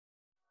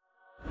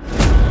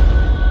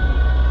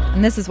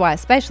And this is why I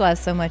specialize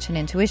so much in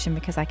intuition,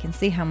 because I can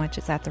see how much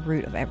it's at the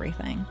root of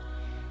everything.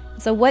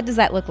 So what does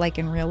that look like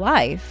in real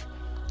life?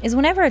 Is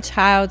whenever a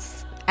child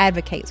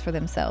advocates for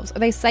themselves, or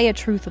they say a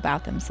truth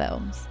about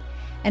themselves,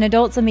 and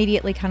adults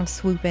immediately kind of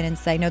swoop in and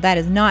say, no, that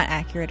is not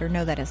accurate, or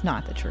no, that is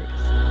not the truth.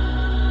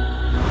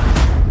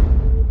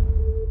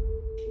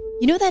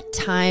 You know that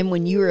time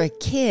when you were a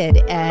kid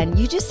and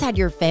you just had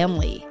your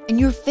family, and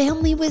your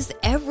family was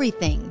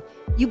everything.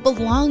 You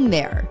belonged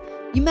there.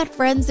 You met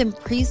friends in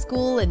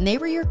preschool and they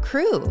were your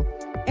crew.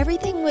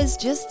 Everything was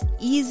just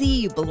easy.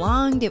 You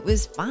belonged. It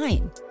was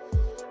fine.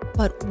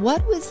 But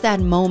what was that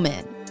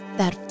moment,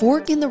 that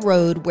fork in the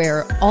road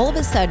where all of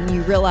a sudden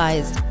you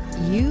realized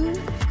you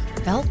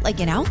felt like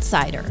an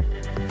outsider?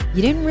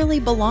 You didn't really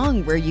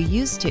belong where you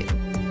used to.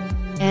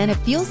 And it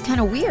feels kind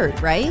of weird,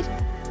 right?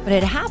 But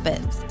it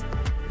happens.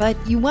 But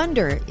you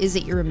wonder, is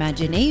it your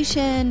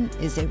imagination?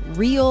 Is it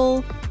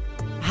real?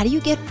 How do you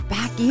get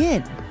back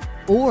in?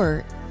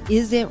 Or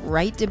is it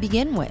right to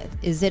begin with?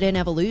 Is it an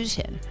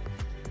evolution?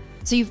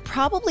 So you've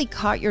probably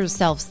caught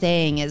yourself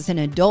saying as an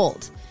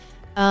adult,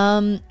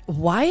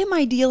 why am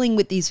I dealing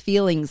with these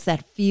feelings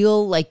that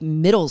feel like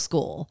middle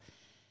school?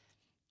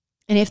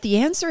 And if the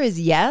answer is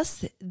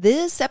yes,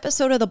 this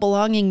episode of the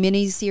Belonging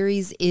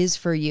mini-series is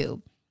for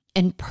you.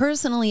 And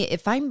personally,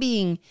 if I'm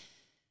being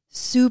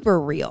super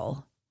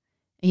real,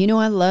 you know,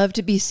 I love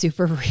to be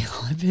super real.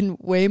 I've been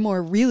way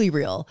more really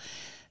real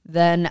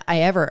than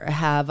I ever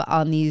have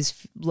on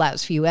these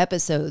last few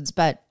episodes.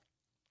 But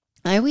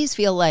I always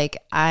feel like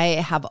I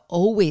have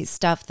always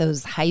stuffed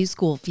those high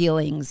school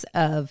feelings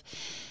of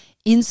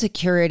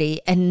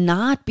insecurity and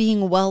not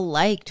being well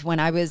liked when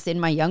I was in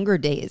my younger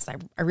days.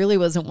 I really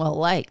wasn't well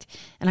liked.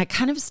 And I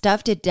kind of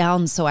stuffed it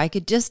down so I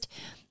could just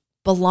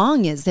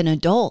belong as an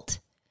adult.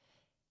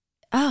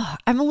 Oh,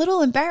 I'm a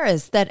little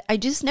embarrassed that I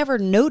just never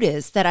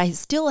noticed that I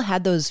still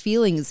had those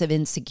feelings of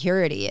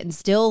insecurity and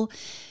still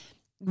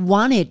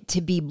wanted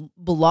to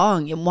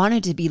belong and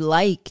wanted to be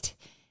liked.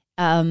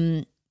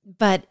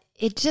 But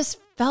it just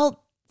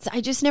felt,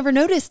 I just never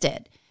noticed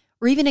it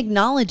or even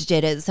acknowledged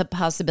it as a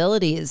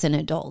possibility as an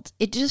adult.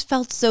 It just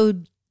felt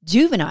so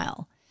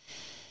juvenile.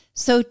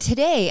 So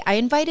today I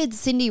invited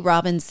Cindy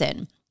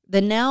Robinson, the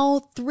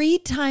now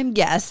 3-time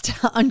guest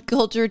on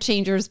Culture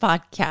Changers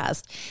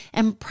podcast,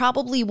 and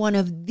probably one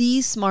of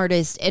the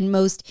smartest and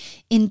most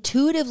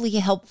intuitively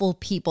helpful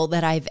people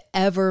that I've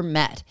ever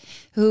met,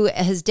 who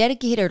has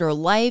dedicated her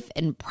life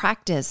and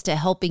practice to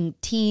helping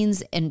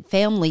teens and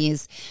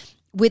families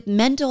with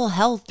mental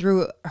health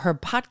through her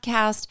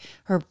podcast,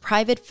 her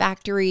private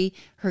factory,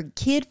 her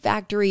Kid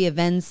Factory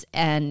events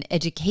and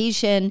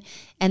education,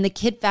 and the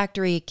Kid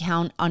Factory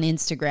account on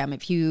Instagram.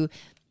 If you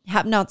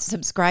have not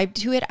subscribed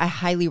to it, I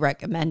highly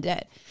recommend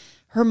it.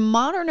 Her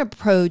modern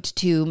approach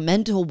to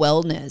mental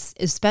wellness,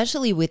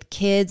 especially with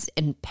kids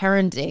and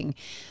parenting,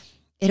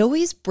 it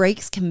always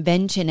breaks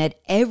convention at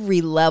every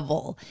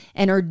level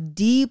and are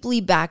deeply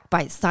backed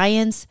by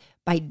science,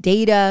 by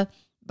data,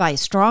 by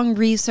strong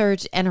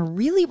research, and a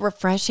really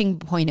refreshing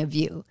point of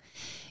view.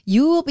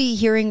 You will be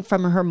hearing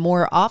from her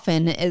more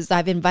often as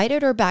I've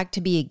invited her back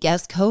to be a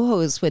guest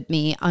co-host with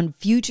me on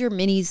future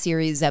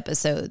mini-series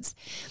episodes.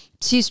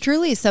 She's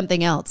truly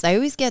something else. I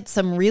always get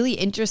some really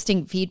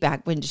interesting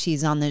feedback when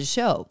she's on the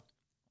show.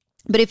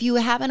 But if you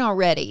haven't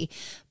already,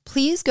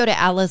 please go to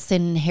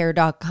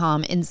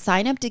AllisonHair.com and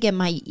sign up to get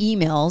my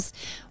emails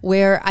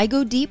where I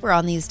go deeper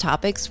on these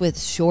topics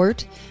with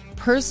short,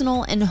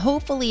 personal, and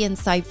hopefully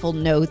insightful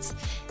notes.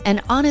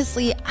 And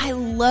honestly, I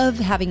love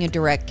having a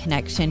direct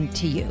connection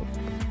to you.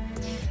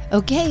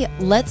 Okay,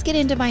 let's get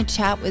into my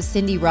chat with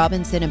Cindy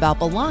Robinson about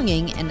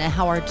belonging and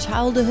how our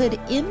childhood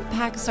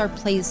impacts our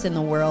place in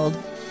the world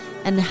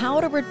and how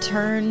to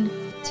return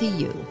to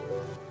you.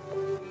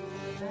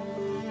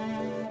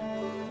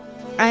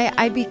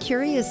 I'd be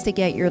curious to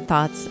get your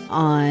thoughts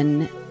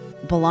on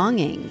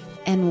belonging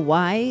and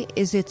why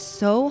is it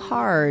so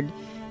hard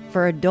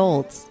for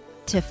adults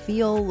to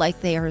feel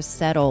like they are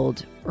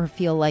settled or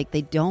feel like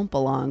they don't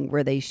belong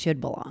where they should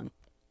belong?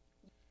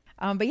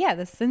 But yeah,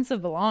 the sense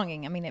of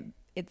belonging, I mean,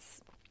 it's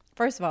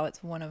first of all,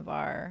 it's one of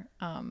our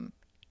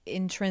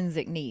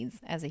intrinsic needs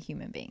as a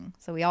human being.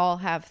 So we all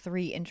have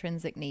 3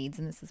 intrinsic needs,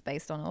 and this is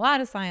based on a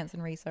lot of science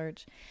and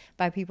research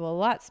by people a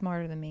lot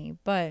smarter than me,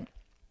 but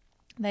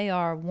they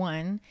are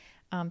 1,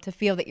 to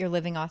feel that you're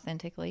living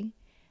authentically,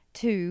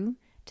 2,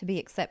 to be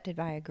accepted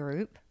by a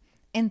group,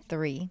 and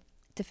 3,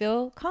 to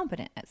feel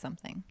competent at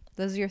something.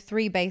 Those are your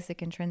 3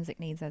 basic intrinsic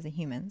needs as a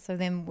human. So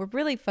then we're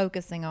really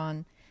focusing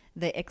on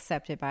the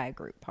accepted by a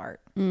group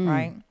part,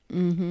 right?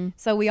 Mm-hmm.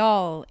 So we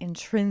all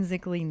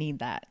intrinsically need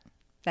that.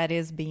 That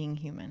is being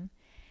human.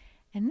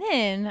 And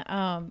then,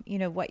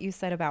 what you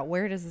said about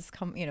where does this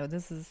come,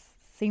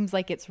 seems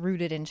like it's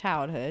rooted in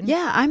childhood.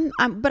 Yeah,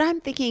 but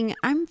I'm thinking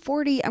I'm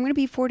 40, I'm going to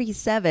be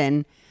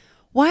 47.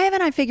 Why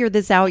haven't I figured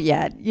this out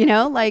yet?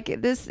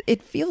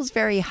 It feels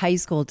very high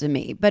school to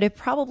me, but it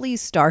probably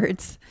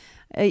starts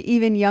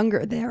even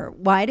younger there.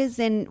 Why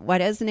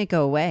doesn't it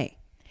go away?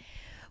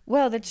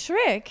 Well, the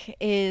trick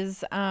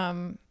is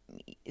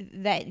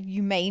that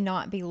you may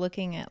not be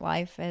looking at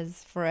life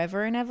as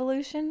forever in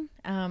evolution.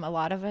 A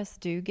lot of us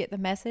do get the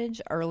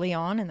message early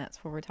on, and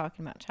that's where we're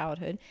talking about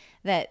childhood,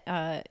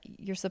 that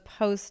you're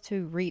supposed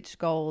to reach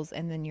goals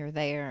and then you're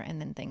there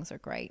and then things are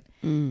great.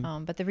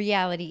 But the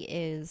reality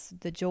is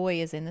the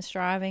joy is in the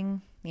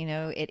striving. You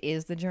know, it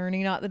is the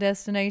journey, not the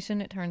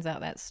destination. It turns out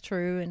that's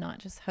true and not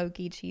just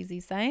hokey, cheesy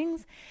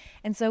sayings.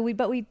 And so we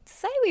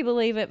say we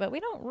believe it, but we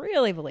don't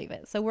really believe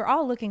it. So we're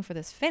all looking for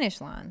this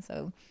finish line.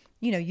 So,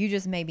 you know, you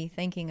just may be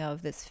thinking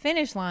of this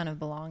finish line of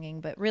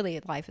belonging, but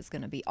really life is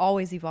going to be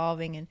always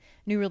evolving and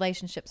new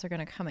relationships are going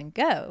to come and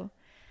go.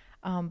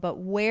 But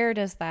where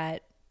does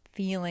that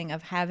feeling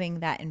of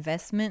having that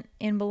investment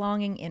in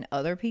belonging in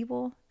other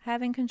people,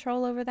 having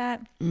control over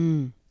that,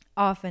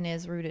 often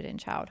is rooted in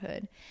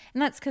childhood.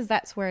 And that's because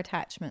that's where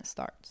attachment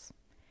starts.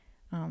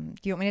 Do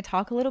you want me to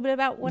talk a little bit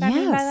about what I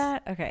mean by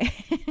that? Okay.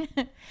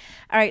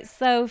 All right.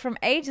 So from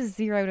ages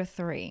 0 to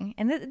 3,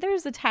 and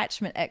there's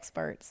attachment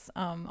experts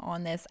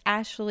on this.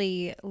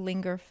 Ashley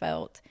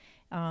Lingerfelt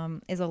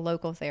is a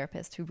local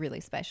therapist who really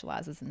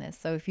specializes in this.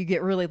 So if you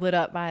get really lit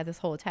up by this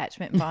whole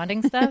attachment and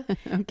bonding stuff,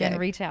 then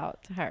reach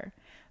out to her.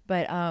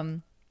 But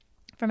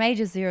from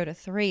ages 0 to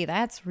 3,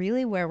 that's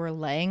really where we're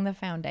laying the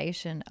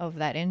foundation of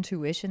that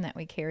intuition that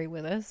we carry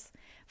with us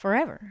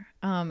forever.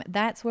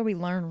 That's where we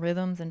learn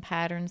rhythms and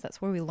patterns.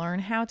 That's where we learn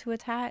how to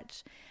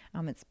attach.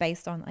 It's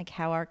based on like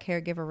how our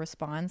caregiver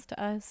responds to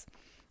us.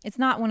 It's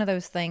not one of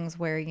those things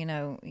where, you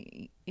know,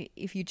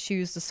 if you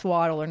choose to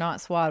swaddle or not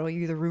swaddle,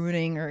 you're either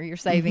ruining or you're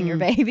saving your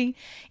baby.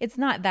 It's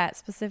not that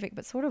specific,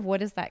 but sort of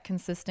what is that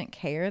consistent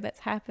care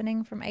that's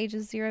happening from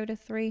ages 0 to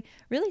 3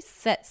 really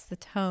sets the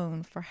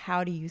tone for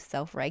how do you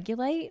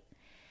self-regulate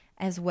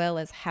as well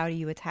as how do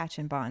you attach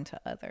and bond to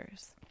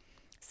others.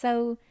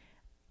 So,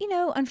 you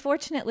know,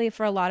 unfortunately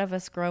for a lot of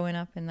us growing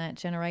up in that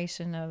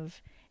generation of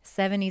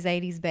 70s,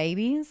 80s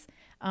babies,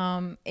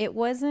 it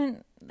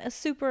wasn't a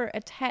super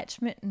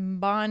attachment and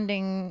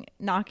bonding,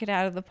 knock it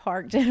out of the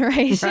park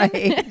generation.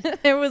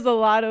 Right. There was a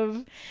lot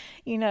of,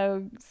 you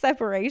know,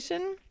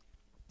 separation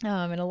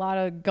and a lot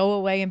of go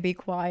away and be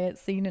quiet,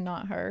 seen and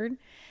not heard.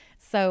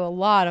 So a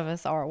lot of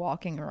us are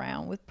walking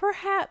around with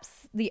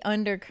perhaps the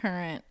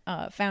undercurrent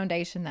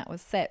foundation that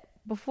was set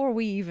before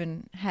we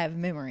even have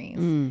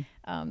memories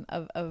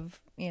of,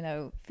 you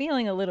know,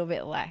 feeling a little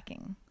bit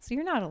lacking. So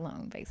you're not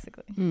alone,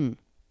 basically.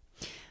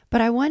 But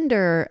I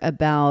wonder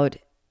about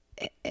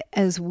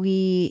as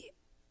I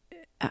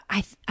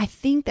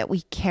think that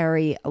we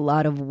carry a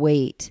lot of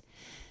weight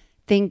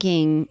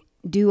thinking,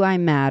 do I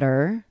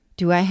matter?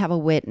 Do I have a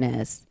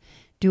witness?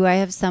 Do I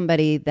have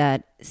somebody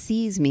that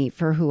sees me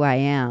for who I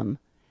am?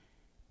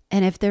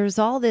 And if there's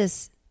all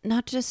this,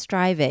 not just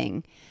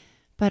striving,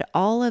 but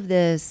all of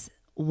this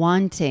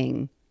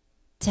wanting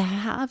to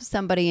have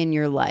somebody in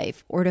your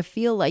life or to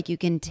feel like you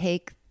can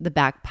take the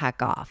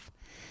backpack off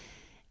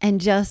and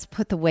just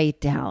put the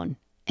weight down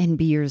and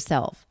be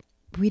yourself.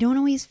 We don't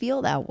always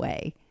feel that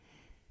way.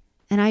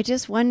 And I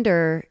just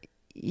wonder,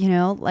 you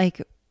know,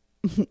 like,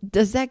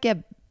 does that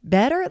get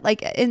better?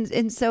 Like,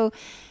 and so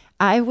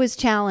I was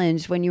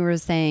challenged when you were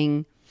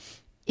saying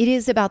it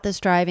is about the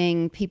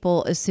striving.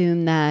 People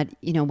assume that,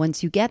 you know,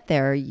 once you get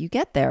there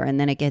and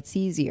then it gets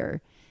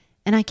easier.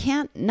 And I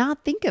can't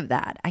not think of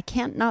that. I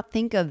can't not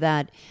think of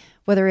that,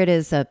 whether it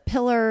is a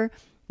pillar,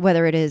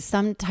 whether it is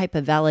some type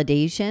of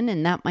validation,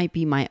 and that might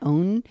be my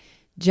own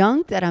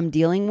junk that I'm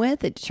dealing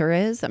with. It sure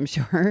is, I'm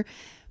sure.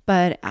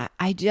 But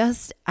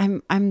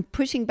I'm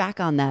pushing back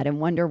on that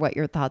and wonder what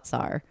your thoughts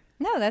are.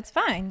 No, that's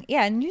fine.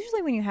 Yeah, and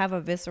usually when you have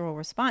a visceral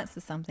response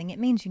to something, it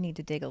means you need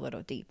to dig a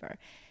little deeper.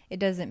 It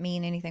doesn't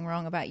mean anything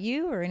wrong about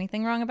you or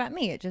anything wrong about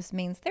me. It just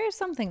means there's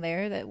something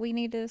there that we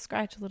need to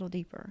scratch a little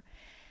deeper.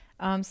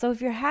 So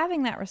if you're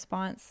having that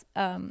response,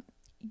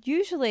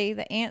 usually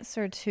the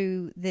answer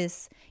to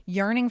this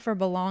yearning for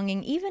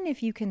belonging, even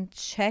if you can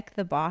check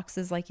the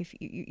boxes, like if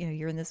you know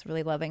you're in this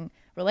really loving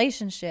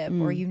relationship,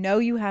 or you know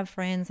you have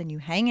friends and you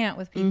hang out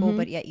with people,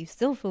 but yet you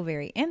still feel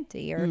very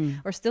empty,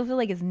 or still feel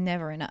like it's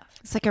never enough.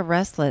 It's like a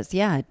restless.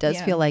 Yeah, it does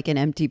feel like an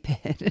empty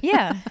pit.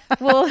 Yeah.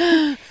 Well,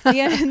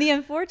 the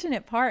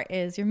unfortunate part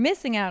is you're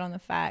missing out on the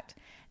fact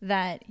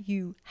that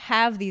you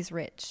have these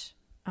rich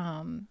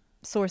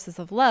sources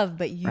of love,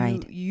 but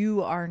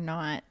you are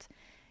not.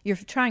 You're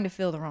trying to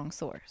fill the wrong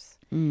source.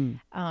 And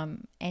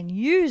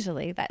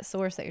usually that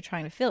source that you're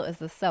trying to fill is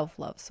the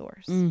self-love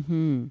source.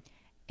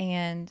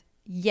 And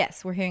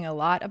yes, we're hearing a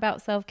lot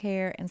about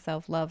self-care and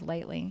self-love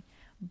lately,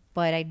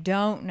 but I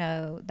don't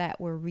know that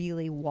we're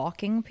really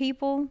walking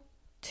people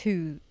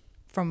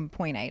from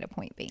point A to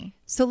point B.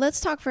 So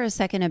let's talk for a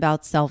second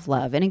about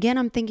self-love. And again,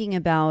 I'm thinking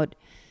about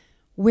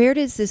where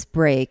does this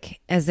break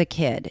as a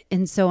kid?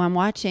 And so I'm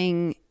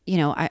watching, you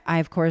know, I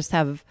of course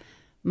have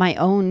my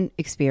own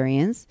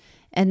experience.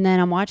 And then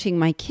I'm watching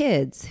my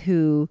kids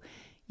who,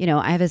 you know,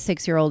 I have a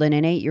 6-year-old and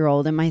an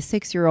 8-year-old, and my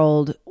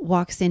 6-year-old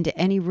walks into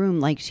any room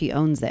like she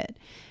owns it.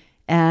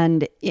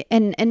 And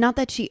not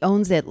that she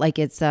owns it like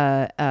it's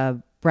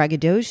a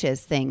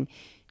braggadocious thing,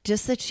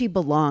 just that she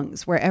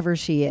belongs wherever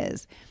she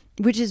is,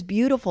 which is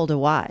beautiful to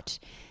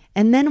watch.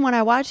 And then when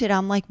I watch it,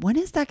 I'm like, when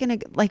is that going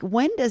to, like,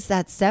 when does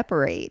that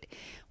separate?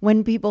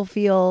 When people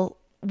feel,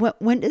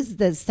 when does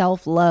the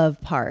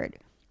self-love part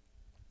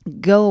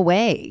go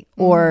away?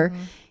 Or,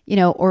 you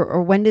know,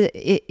 or when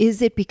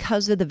is it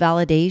because of the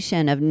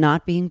validation of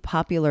not being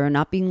popular or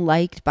not being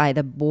liked by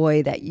the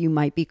boy that you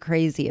might be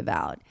crazy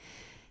about?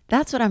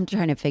 That's what I'm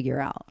trying to figure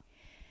out.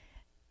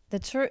 The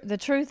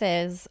truth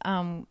is,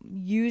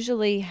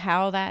 usually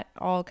how that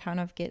all kind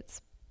of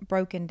gets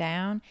broken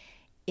down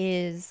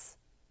is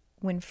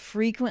when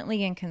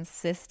frequently and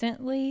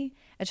consistently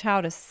a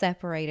child is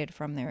separated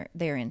from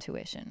their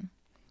intuition.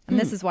 And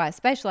this is why I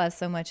specialize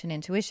so much in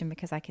intuition,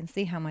 because I can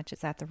see how much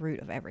it's at the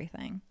root of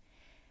everything.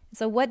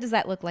 So what does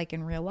that look like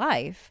in real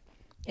life?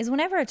 Is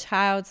whenever a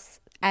child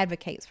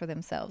advocates for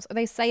themselves or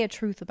they say a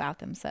truth about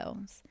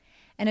themselves,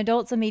 and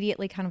adults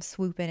immediately kind of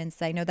swoop in and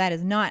say, no, that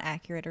is not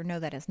accurate, or no,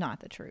 that is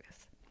not the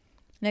truth.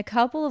 And a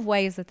couple of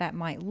ways that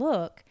might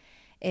look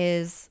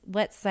is,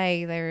 let's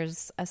say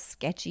there's a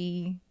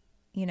sketchy,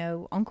 you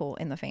know, uncle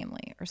in the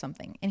family or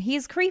something, and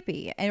he's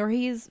creepy, or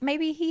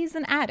maybe he's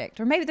an addict,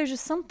 or maybe there's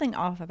just something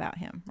off about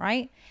him,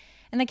 right?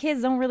 And the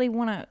kids don't really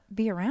want to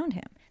be around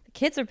him. The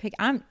kids are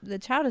the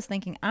child is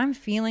thinking, I'm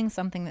feeling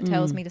something that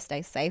tells me to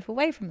stay safe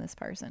away from this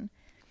person.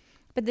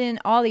 But then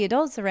all the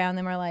adults around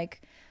them are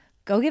like,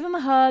 go give him a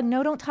hug.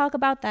 No, don't talk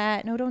about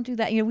that. No, don't do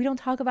that. You know, we don't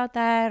talk about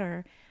that.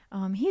 Or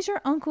he's your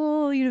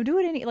uncle. You know, do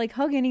it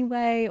hug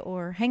anyway,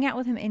 or hang out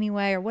with him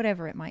anyway, or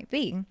whatever it might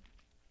be.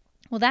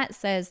 Well, that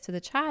says to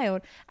the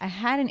child, I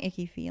had an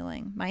icky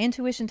feeling. My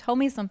intuition told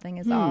me something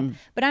is off,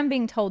 but I'm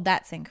being told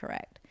that's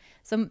incorrect.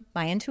 So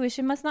my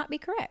intuition must not be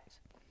correct.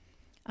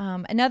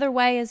 Another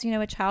way is, you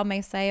know, a child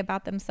may say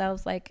about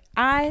themselves, like,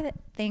 I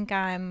think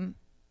I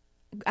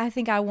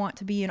want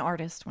to be an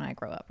artist when I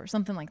grow up, or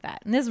something like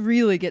that. And this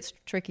really gets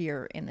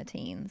trickier in the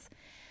teens,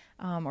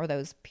 or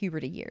those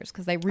puberty years,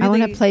 because I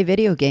want to play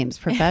video games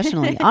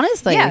professionally.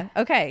 Honestly. Yeah.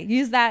 Okay.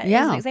 Use that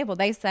as an example.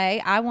 They say,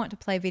 I want to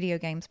play video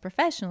games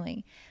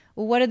professionally.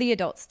 Well, what do the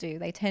adults do?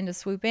 They tend to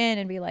swoop in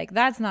and be like,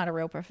 that's not a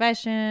real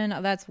profession.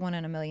 That's 1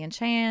 in a million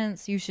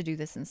chance. You should do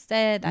this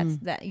instead.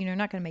 That, you know, you're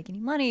not going to make any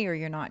money, or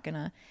you're not going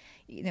to,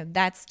 you know,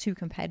 that's too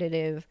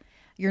competitive.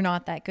 You're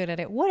not that good at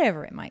it,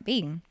 whatever it might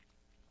be.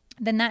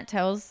 Then that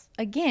tells,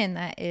 again,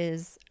 that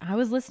is, I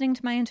was listening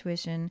to my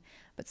intuition,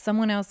 but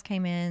someone else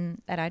came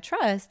in that I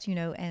trust, you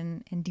know,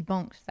 and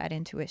debunked that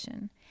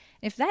intuition.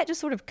 If that just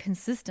sort of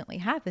consistently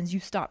happens, you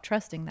stop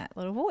trusting that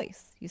little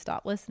voice. You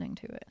stop listening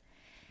to it.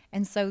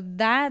 And so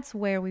that's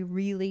where we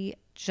really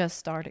just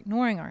start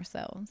ignoring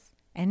ourselves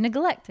and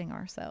neglecting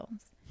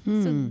ourselves.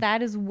 So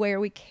that is where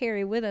we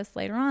carry with us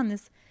later on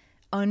this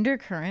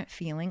undercurrent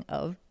feeling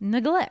of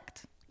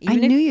neglect. I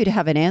knew you'd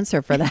have an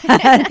answer for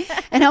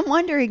that. And I'm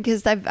wondering,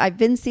 because I've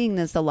been seeing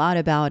this a lot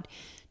about,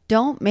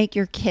 don't make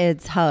your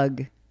kids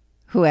hug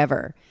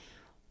whoever.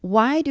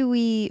 Why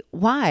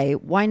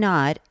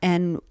not?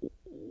 And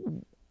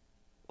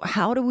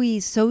how do we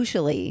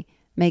socially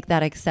make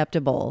that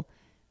acceptable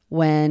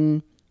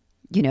when,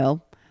 you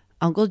know,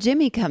 Uncle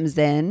Jimmy comes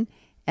in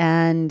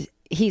and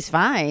he's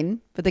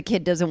fine, but the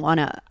kid doesn't want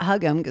to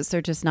hug him because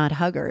they're just not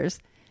huggers?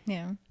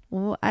 Yeah.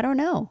 Well, I don't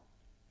know.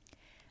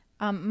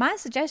 My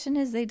suggestion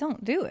is they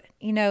don't do it,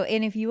 you know,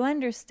 and if you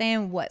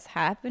understand what's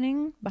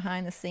happening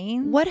behind the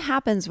scenes. What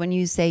happens when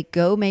you say,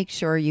 go make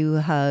sure you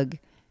hug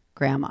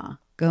grandma,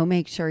 go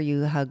make sure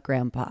you hug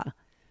grandpa?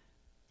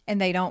 And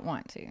they don't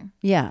want to.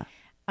 Yeah.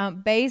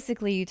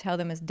 Basically, you tell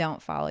them is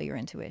don't follow your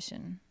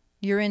intuition.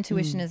 Your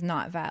intuition is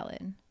not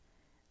valid.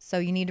 So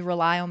you need to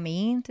rely on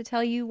me to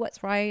tell you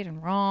what's right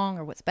and wrong,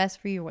 or what's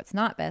best for you or what's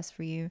not best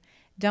for you.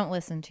 Don't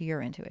listen to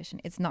your intuition.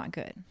 It's not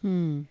good.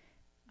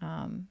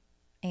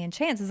 And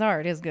chances are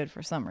it is good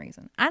for some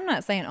reason. I'm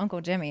not saying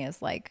Uncle Jimmy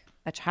is like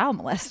a child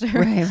molester,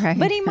 right.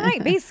 But he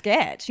might be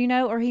sketch, you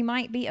know, or he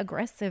might be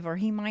aggressive, or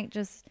he might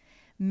just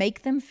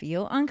make them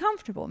feel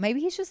uncomfortable. Maybe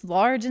he's just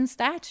large in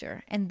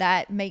stature, and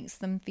that makes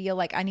them feel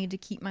like, I need to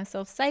keep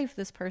myself safe.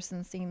 This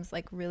person seems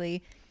like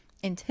really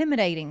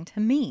intimidating to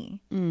me.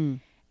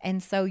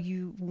 And so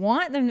we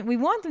want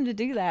them to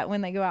do that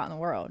when they go out in the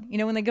world. You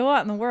know, when they go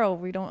out in the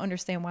world, we don't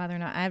understand why they're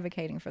not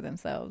advocating for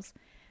themselves.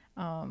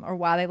 Or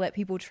why they let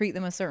people treat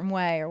them a certain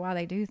way, or why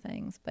they do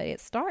things. But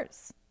it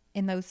starts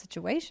in those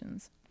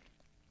situations.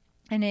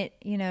 And it,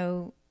 you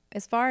know,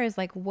 as far as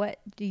like, what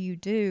do you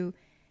do?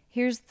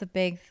 Here's the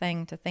big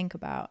thing to think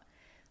about.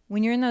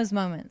 When you're in those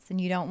moments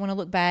and you don't want to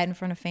look bad in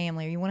front of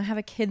family, or you want to have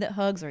a kid that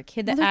hugs, or a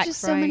kid that acts right. There's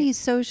just so many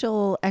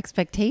social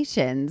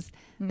expectations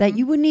that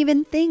you wouldn't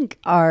even think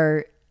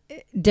are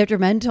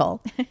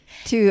detrimental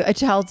to a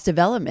child's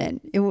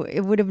development. It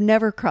would have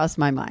never crossed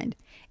my mind.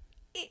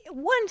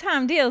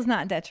 One-time deal is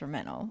not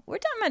detrimental. We're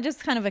talking about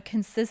just kind of a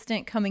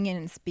consistent coming in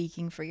and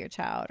speaking for your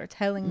child, or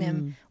telling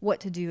them what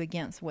to do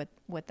against what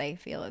they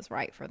feel is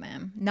right for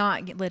them,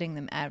 not letting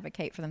them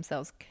advocate for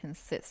themselves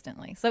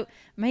consistently. So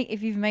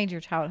if you've made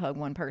your child hug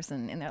one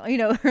person and they're, you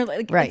know,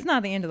 like, right. It's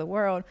not the end of the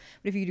world.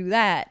 But if you do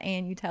that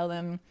and you tell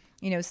them,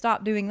 you know,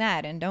 stop doing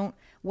that, and don't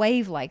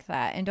wave like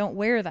that, and don't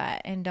wear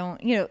that, and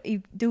don't, you know,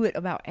 you do it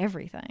about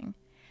everything.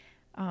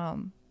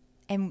 And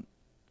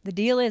the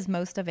deal is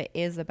most of it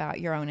is about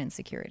your own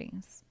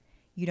insecurities.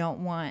 You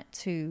don't want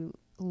to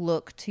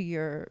look to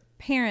your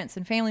parents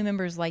and family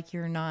members like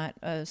you're not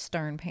a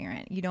stern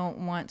parent. You don't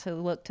want to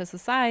look to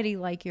society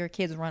like your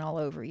kids run all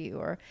over you,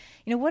 or,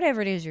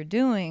 whatever it is you're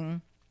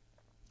doing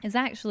is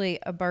actually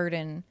a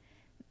burden.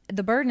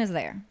 The burden is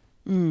there.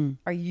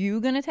 Are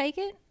you going to take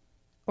it,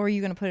 or are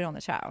you going to put it on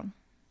the child?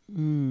 You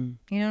know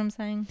what I'm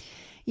saying?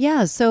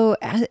 Yeah. So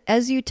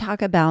as you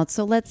talk about,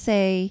 so let's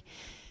say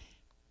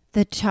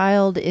the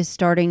child is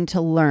starting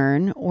to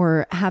learn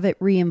or have it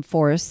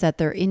reinforced that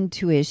their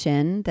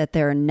intuition, that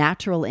their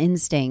natural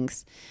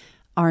instincts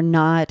are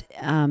not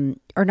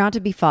to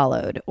be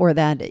followed, or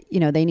that,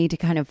 they need to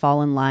kind of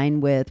fall in line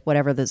with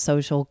whatever the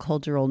social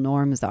cultural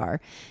norms are.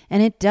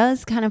 And it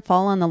does kind of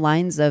fall on the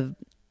lines of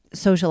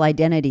social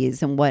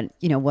identities and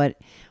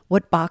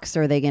what box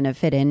are they going to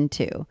fit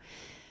into.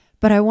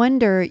 But I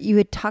wonder, you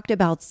had talked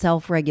about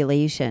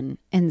self-regulation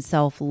and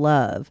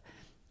self-love.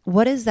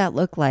 What does that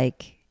look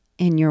like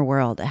in your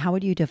world? How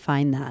would you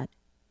define that?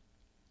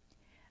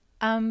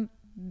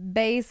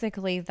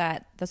 Basically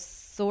that the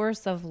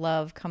source of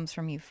love comes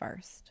from you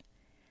first.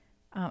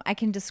 I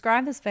can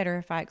describe this better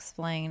if I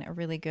explain a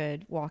really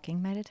good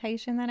walking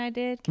meditation that I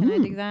did. Can I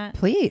do that?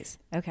 Please.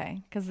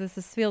 Okay, because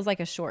feels like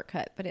a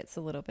shortcut, but it's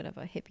a little bit of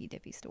a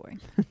hippy-dippy story.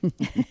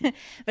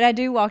 But I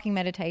do walking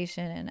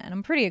meditation, and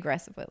I'm pretty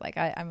aggressive with it.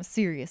 I'm a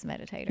serious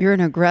meditator. You're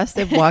an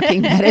aggressive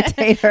walking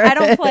meditator. I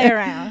don't play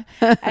around.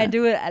 I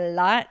do it a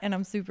lot, and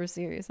I'm super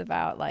serious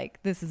about,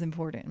 this is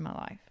important in my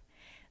life.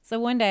 So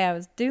one day I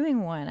was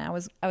doing one. I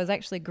was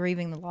actually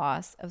grieving the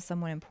loss of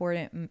someone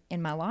important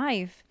in my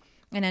life.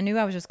 And I knew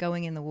I was just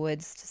going in the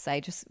woods to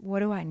say, just what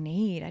do I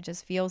need? I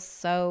just feel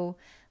so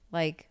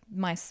like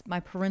my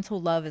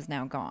parental love is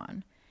now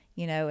gone,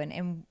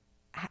 and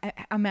how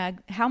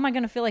am I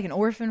going to feel like an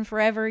orphan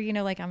forever?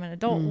 Like I'm an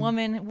adult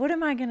woman. What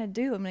am I going to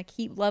do? I'm going to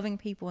keep loving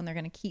people and they're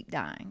going to keep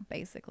dying,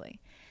 basically.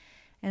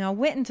 And I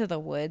went into the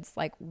woods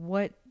like,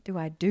 what do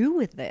I do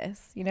with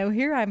this?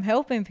 Here I'm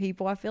helping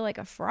people. I feel like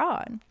a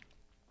fraud.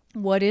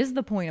 What is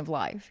the point of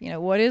life?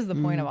 What is the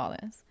point of all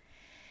this?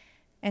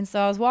 And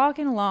so I was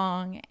walking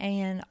along,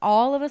 and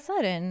all of a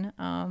sudden,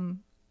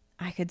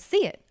 I could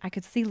see it. I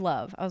could see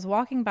love. I was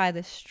walking by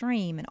this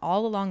stream, and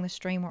all along the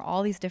stream were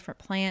all these different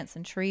plants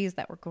and trees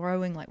that were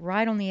growing like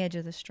right on the edge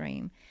of the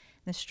stream.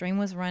 The stream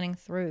was running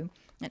through,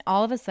 and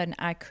all of a sudden,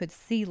 I could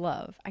see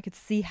love. I could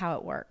see how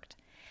it worked.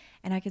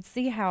 And I could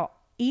see how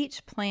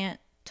each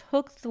plant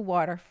took the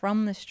water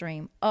from the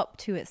stream up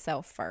to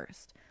itself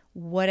first.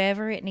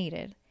 Whatever it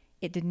needed,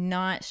 it did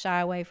not shy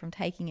away from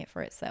taking it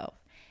for itself.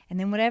 And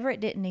then whatever it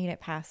didn't need,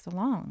 it passed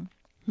along.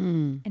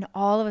 And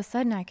all of a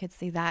sudden I could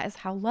see that is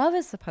how love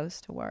is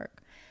supposed to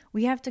work.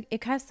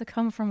 It has to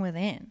come from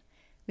within.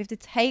 We have to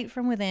take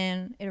from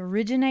within. It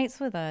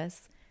originates with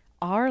us,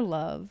 our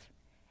love,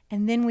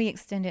 and then we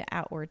extend it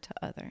outward to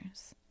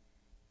others.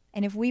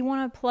 And if we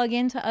want to plug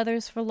into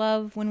others for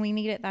love when we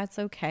need it, that's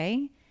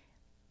okay.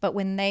 But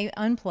when they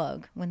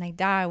unplug, when they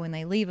die, when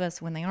they leave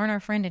us, when they aren't our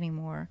friend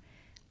anymore,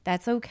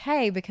 that's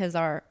okay, because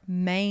our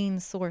main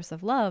source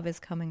of love is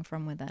coming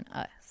from within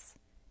us.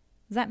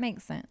 Does that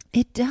make sense?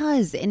 It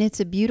does. And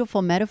it's a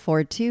beautiful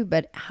metaphor too.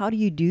 But how do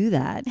you do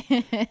that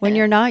when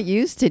you're not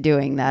used to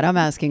doing that? I'm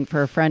asking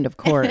for a friend, of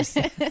course.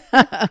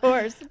 Of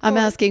course. I'm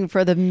asking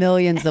for the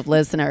millions of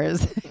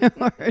listeners who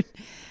are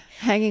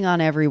hanging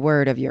on every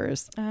word of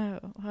yours. Oh,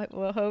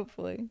 well,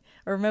 hopefully.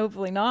 Or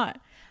hopefully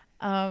not.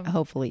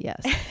 Hopefully,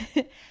 yes.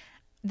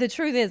 The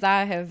truth is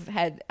I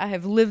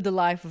have lived a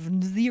life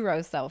of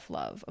zero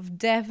self-love, of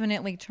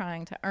definitely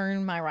trying to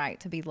earn my right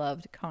to be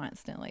loved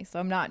constantly. So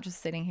I'm not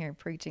just sitting here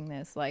preaching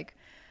this like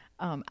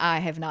I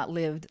have not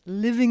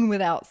living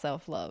without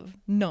self-love.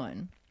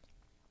 None.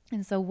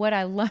 And so what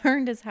I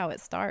learned is how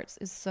it starts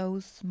is so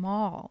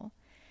small.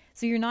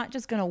 So you're not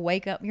just going to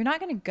wake up. You're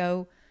not going to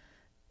go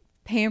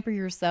pamper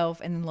yourself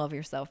and then love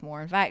yourself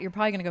more. In fact, you're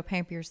probably going to go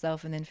pamper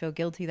yourself and then feel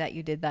guilty that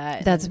you did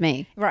that. That's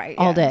me. Right.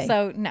 All day.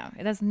 So no,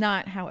 that's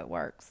not how it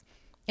works.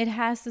 It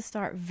has to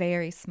start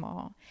very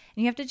small.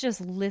 And you have to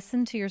just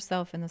listen to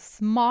yourself in the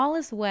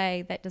smallest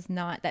way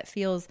that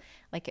feels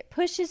like it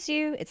pushes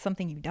you. It's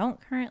something you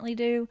don't currently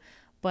do,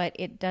 but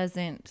it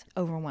doesn't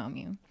overwhelm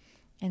you.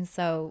 And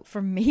so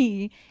for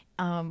me,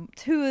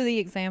 two of the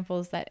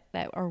examples that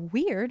are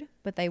weird,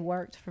 but they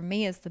worked for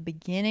me as the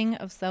beginning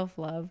of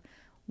self-love.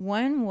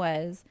 One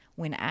was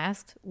when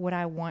asked what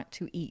I want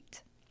to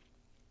eat,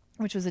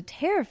 which was a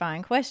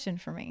terrifying question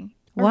for me.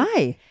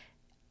 Why?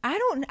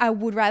 I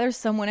would rather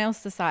someone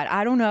else decide.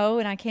 I don't know,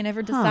 and I can't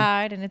ever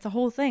decide. And it's a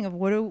whole thing of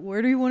where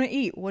do you want to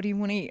eat? What do you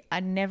want to eat?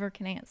 I never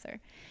can answer.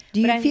 Do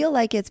you feel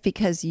like it's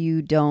because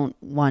you don't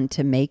want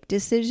to make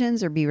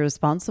decisions or be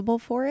responsible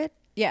for it?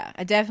 Yeah,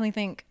 I definitely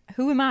think,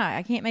 who am I?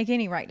 I can't make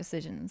any right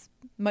decisions.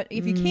 But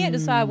if you can't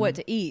decide what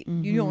to eat,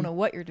 you don't know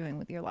what you're doing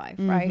with your life,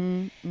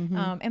 right?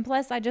 And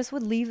plus, I just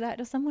would leave that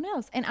to someone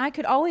else. And I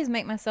could always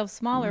make myself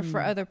smaller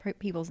for other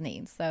people's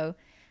needs. So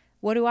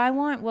what do I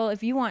want? Well,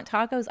 if you want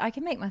tacos, I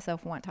can make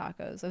myself want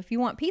tacos. If you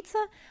want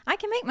pizza, I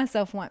can make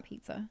myself want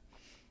pizza.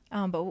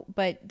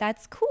 But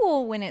that's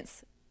cool when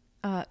it's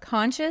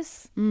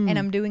conscious and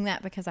I'm doing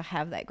that because I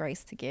have that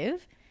grace to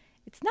give.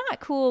 It's not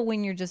cool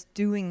when you're just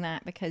doing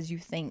that because you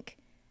think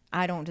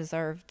I don't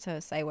deserve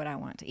to say what I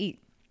want to eat.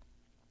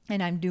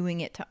 And I'm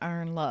doing it to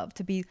earn love,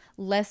 to be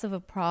less of a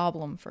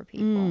problem for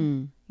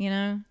people, you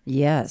know?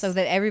 Yes. So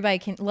that everybody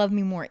can love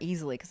me more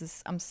easily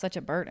because I'm such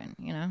a burden,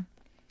 you know?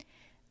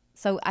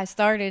 So I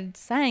started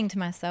saying to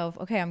myself,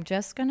 okay, I'm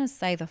just going to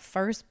say the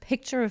first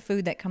picture of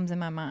food that comes in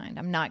my mind.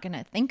 I'm not going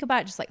to think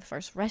about it, just like the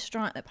first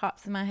restaurant that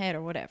pops in my head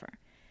or whatever.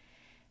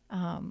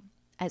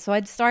 So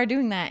I started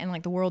doing that, and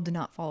like the world did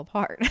not fall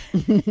apart.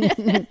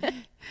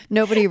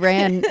 Nobody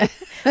ran.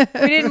 We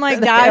didn't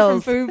like die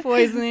from food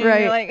poisoning.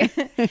 Right.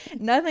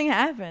 Like nothing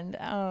happened.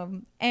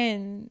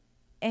 And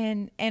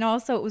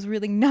also it was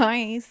really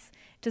nice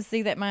to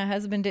see that my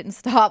husband didn't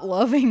stop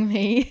loving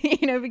me,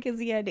 you know, because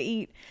he had to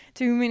eat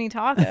too many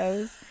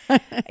tacos.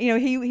 You know,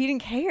 he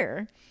didn't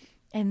care.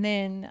 And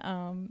then,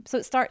 so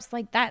it starts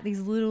like that,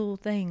 these little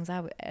things.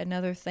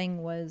 Another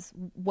thing was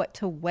what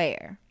to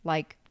wear,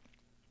 like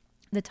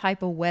the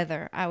type of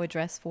weather I would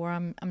dress for.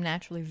 I'm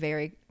naturally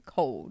very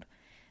cold.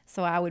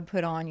 So I would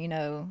put on, you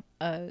know,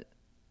 a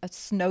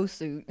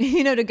snowsuit,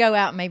 you know, to go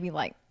out maybe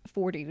like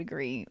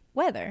 40-degree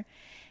weather.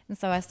 And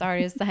so I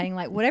started saying,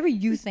 like, whatever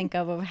you think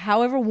of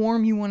however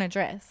warm you want to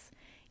dress,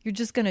 you're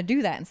just going to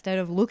do that instead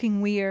of looking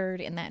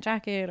weird in that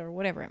jacket or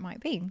whatever it might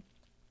be.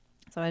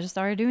 So I just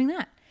started doing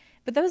that.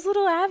 But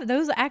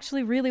those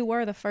actually really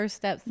were the first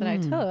steps that I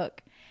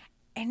took.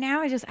 And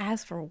now I just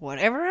ask for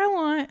whatever I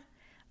want,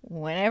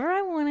 whenever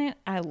I want it.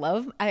 I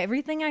love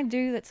everything I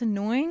do that's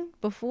annoying.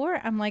 Before,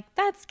 I'm like,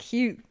 that's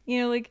cute.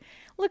 You know, like,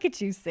 look at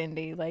you,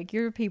 Cindy. Like,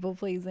 you're people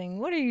pleasing.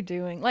 What are you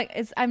doing? Like,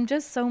 I'm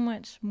just so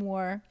much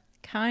more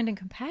kind and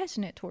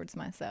compassionate towards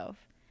myself.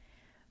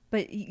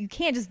 But you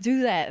can't just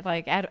do that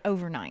like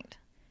overnight.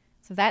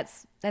 So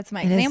that's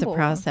my example. It is a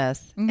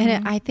process.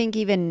 And I think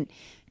even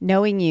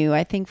knowing you,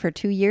 I think for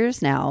 2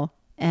 years now,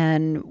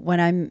 and when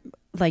I'm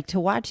like to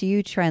watch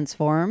you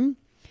transform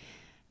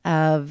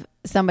of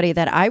somebody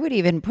that I would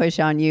even push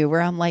on you,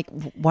 where I'm like,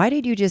 why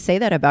did you just say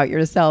that about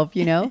yourself,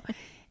 you know?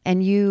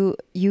 And you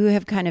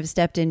have kind of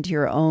stepped into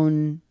your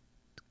own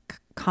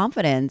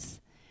confidence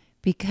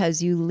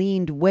because you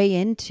leaned way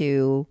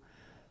into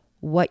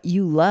what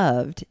you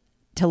loved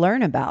to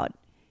learn about.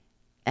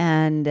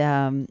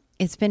 And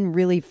it's been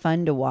really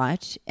fun to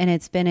watch. And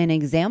it's been an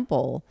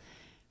example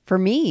for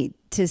me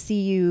to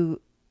see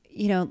you,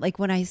 you know, like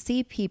when I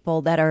see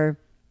people that are,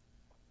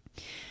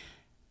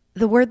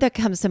 the word that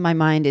comes to my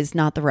mind is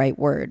not the right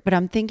word, but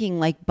I'm thinking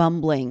like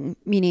bumbling,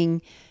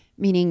 meaning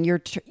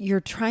you're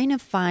trying to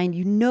find,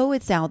 you know,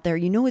 it's out there,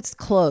 you know, it's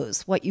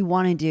close, what you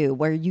want to do,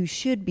 where you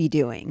should be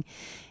doing.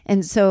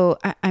 And so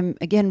I'm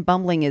again,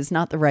 bumbling is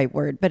not the right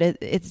word, but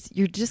it's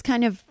you're just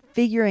kind of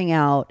figuring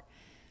out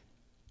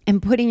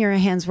and putting your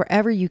hands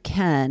wherever you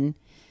can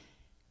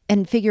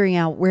and figuring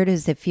out where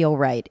does it feel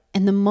right.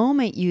 And the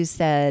moment you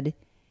said,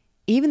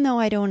 even though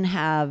I don't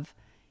have,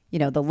 you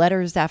know, the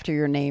letters after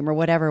your name or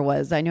whatever it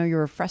was, I know you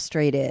were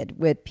frustrated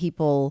with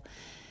people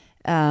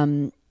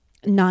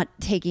not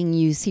taking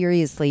you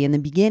seriously in the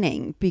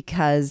beginning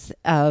because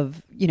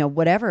of, you know,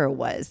 whatever it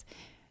was.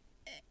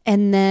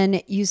 And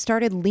then you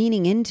started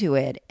leaning into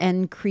it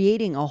and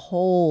creating a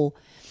whole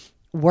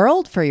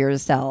world for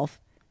yourself.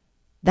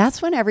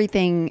 That's when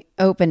everything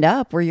opened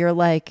up, where you're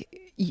like,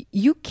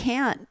 you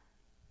can't,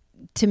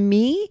 to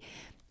me,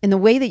 in the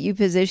way that you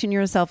position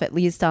yourself, at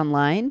least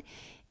online,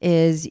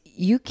 is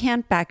you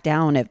can't back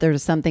down if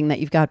there's something that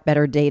you've got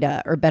better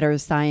data or better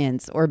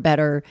science or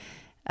better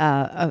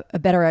a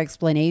better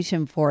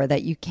explanation for,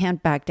 that you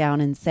can't back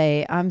down and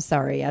say, I'm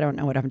sorry, I don't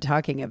know what I'm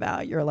talking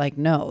about. You're like,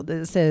 no,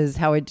 this is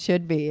how it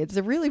should be. It's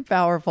a really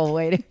powerful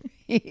way to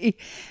be.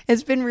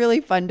 It's been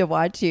really fun to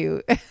watch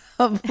you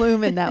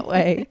bloom in that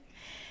way.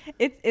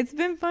 It's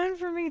been fun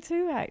for me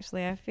too,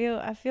 actually. I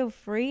feel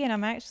free, and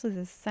I'm actually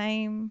the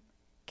same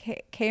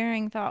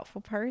caring,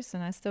 thoughtful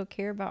person. I still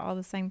care about all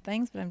the same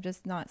things, but I'm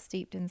just not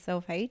steeped in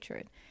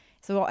self-hatred.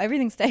 So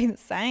everything stayed the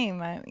same.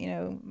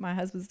 My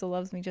husband still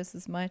loves me just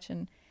as much,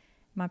 and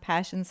my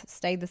passions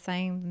stayed the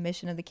same. The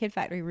mission of the Kid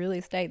Factory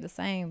really stayed the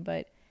same,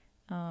 but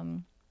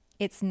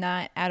it's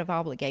not out of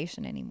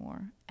obligation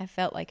anymore. I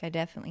felt like I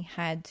definitely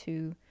had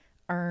to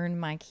earn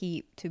my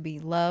keep to be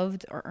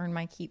loved, or earn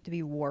my keep to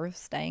be worth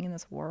staying in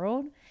this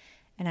world,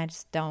 and I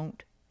just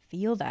don't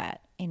feel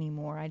that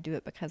anymore. I do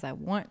it because I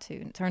want to.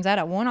 And it turns out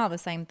I want all the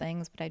same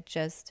things, but I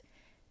just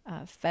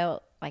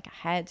felt like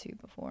I had to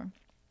before.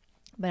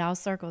 But I'll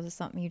circle to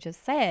something you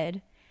just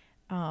said,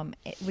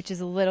 which is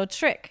a little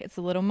trick. It's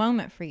a little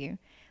moment for you.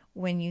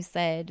 When you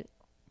said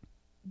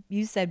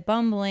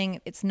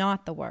bumbling, it's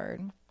not the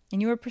word.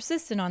 And you were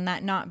persistent on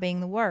that not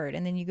being the word.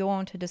 And then you go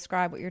on to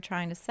describe what you're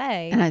trying to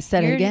say. And I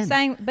said it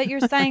again. But you're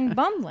saying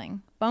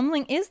bumbling.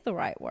 Bumbling is the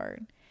right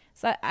word.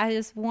 So I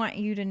just want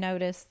you to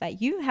notice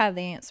that you have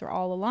the answer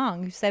all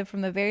along. You said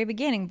from the very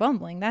beginning,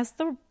 bumbling. That's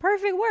the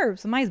perfect word.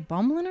 Somebody's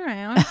bumbling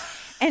around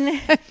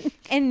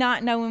and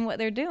not knowing what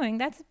they're doing.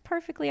 That's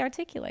perfectly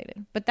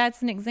articulated. But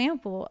that's an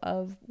example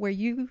of where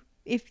you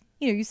if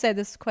you said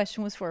this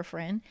question was for a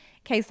friend,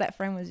 in case that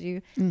friend was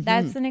you,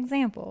 that's an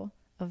example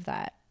of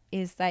that,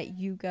 is that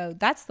you go,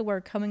 that's the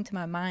word coming to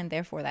my mind,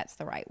 therefore that's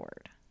the right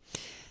word.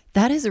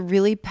 That is a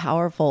really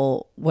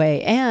powerful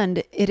way.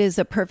 And it is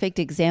a perfect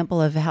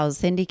example of how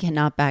Cindy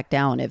cannot back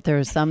down if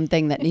there's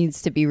something that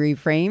needs to be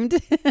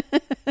reframed.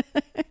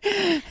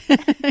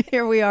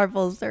 Here we are,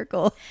 full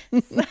circle.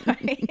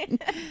 Sorry.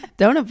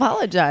 Don't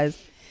apologize.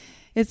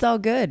 It's all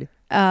good.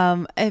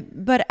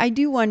 But I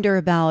do wonder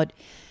about,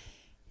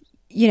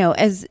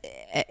 as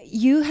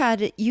you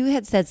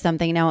had said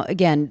something. Now,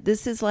 again,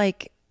 this is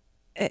like,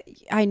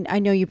 I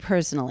know you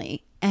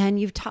personally, and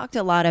you've talked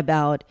a lot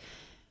about,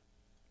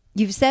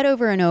 you've said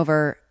over and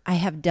over, I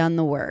have done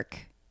the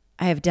work.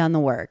 I have done the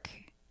work.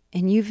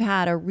 And you've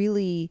had a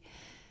really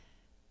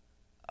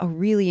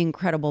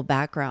incredible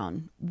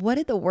background. What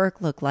did the work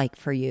look like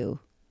for you?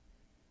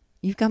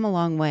 You've come a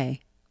long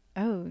way.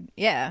 Oh,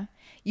 yeah.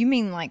 You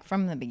mean like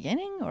from the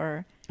beginning,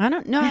 or? I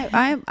don't know.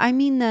 I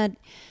mean that,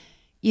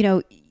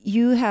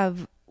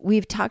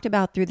 we've talked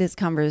about through this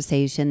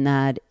conversation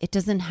that it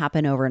doesn't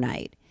happen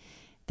overnight.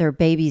 They're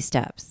baby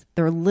steps.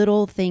 They're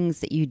little things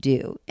that you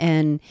do.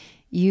 And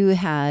you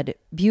had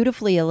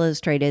beautifully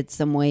illustrated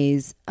some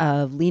ways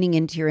of leaning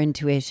into your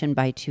intuition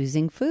by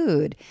choosing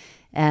food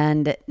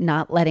and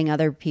not letting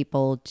other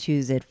people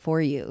choose it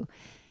for you.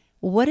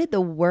 What did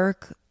the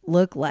work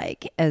look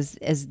like as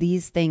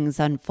these things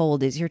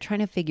unfold, as you're trying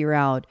to figure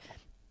out,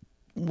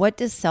 what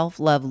does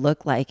self-love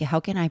look like? How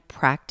can I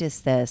practice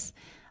this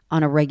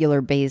on a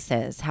regular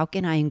basis? How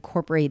can I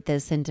incorporate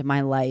this into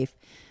my life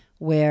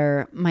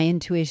where my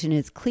intuition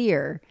is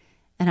clear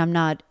and I'm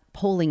not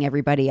polling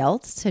everybody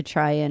else to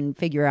try and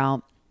figure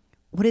out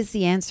what is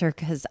the answer?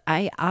 Because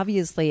I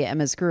obviously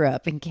am a screw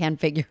up and can't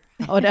figure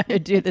out how to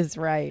do this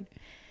right.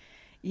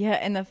 Yeah,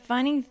 and the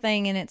funny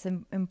thing, and it's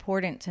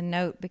important to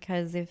note,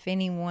 because if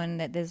anyone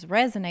that this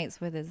resonates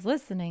with is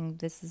listening,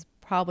 this is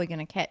probably going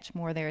to catch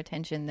more of their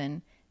attention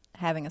than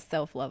having a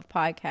self-love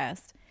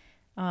podcast.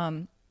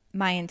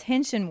 My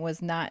intention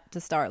was not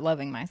to start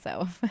loving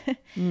myself.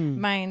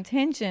 My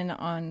intention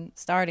on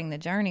starting the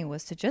journey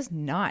was to just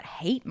not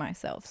hate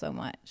myself so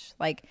much.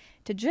 Like,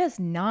 to just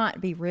not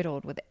be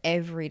riddled with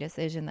every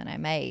decision that I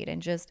made,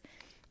 and just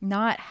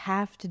not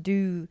have to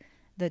do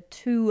the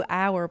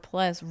 2-hour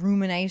plus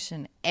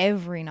rumination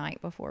every night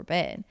before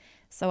bed.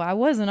 So I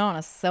wasn't on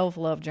a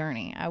self-love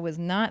journey. I was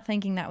not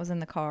thinking that was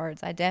in the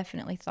cards. I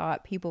definitely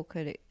thought people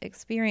could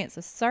experience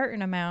a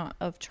certain amount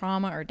of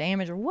trauma or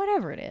damage or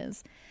whatever it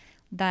is,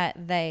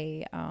 that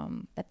they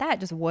that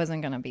just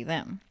wasn't going to be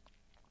them.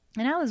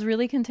 And I was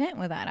really content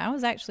with that. I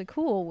was actually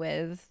cool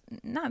with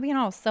not being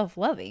all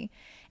self-lovey,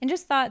 and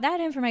just thought that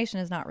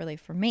information is not really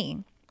for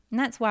me. And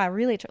that's why I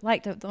really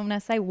like to, when I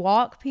say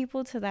walk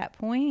people to that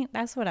point,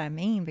 that's what I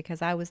mean, because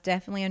I was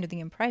definitely under the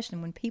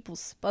impression when people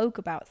spoke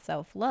about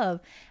self-love,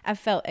 I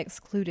felt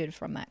excluded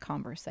from that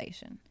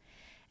conversation.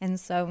 And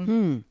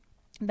so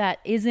that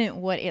isn't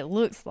what it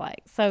looks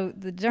like. So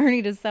the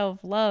journey to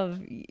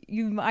self-love,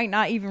 you might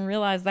not even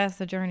realize that's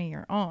the journey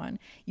you're on.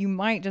 You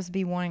might just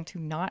be wanting to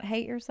not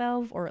hate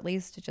yourself, or at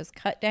least to just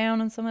cut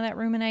down on some of that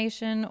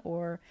rumination,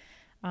 or,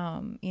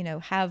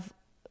 have,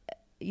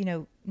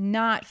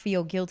 not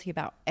feel guilty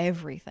about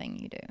everything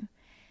you do,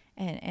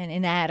 and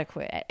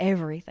inadequate at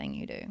everything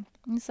you do.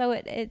 And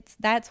so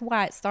that's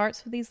why it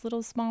starts with these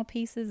little small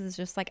pieces. Is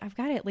just like, I've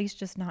got to at least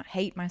just not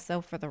hate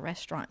myself for the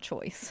restaurant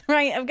choice,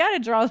 right? I've got to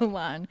draw the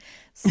line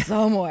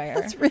somewhere.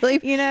 That's really,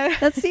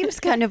 that seems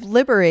kind of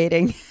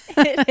liberating.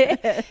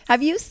 It is.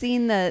 Have you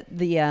seen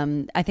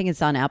the I think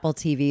it's on Apple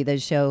TV, the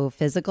show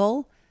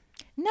Physical?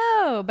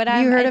 No, but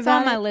it's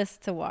on my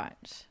list to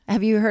watch.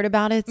 Have you heard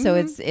about it? So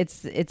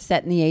it's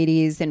set in the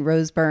 80s, and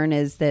Rose Byrne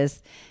is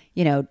this,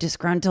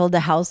 disgruntled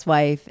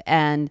housewife,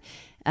 and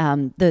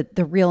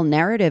the real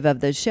narrative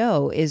of the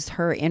show is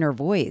her inner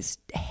voice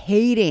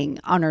hating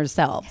on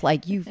herself,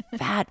 like, you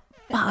fat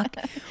fuck,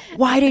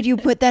 why did you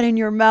put that in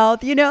your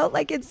mouth?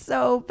 Like, it's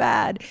so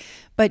bad.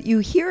 But you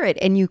hear it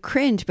and you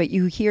cringe, but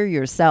you hear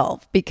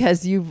yourself,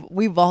 because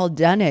we've all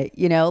done it,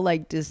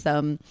 like to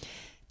some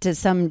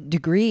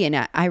degree.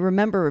 And I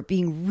remember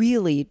being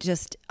really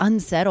just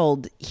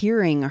unsettled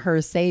hearing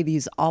her say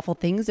these awful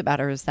things about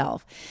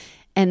herself.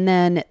 And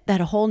then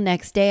that whole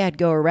next day I'd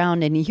go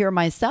around and hear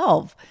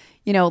myself,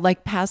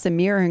 like pass a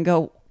mirror and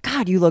go,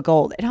 God, you look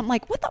old. And I'm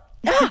like, what the,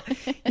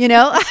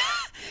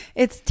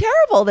 It's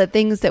terrible, the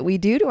things that we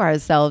do to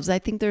ourselves. I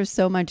think there's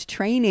so much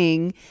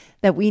training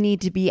that we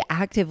need to be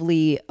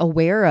actively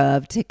aware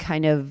of to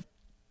kind of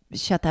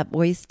shut that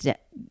voice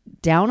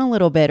down a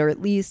little bit, or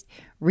at least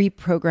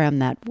reprogram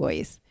that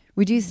voice.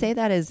 Would you say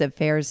that is a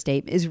fair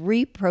statement? Is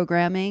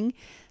reprogramming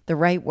the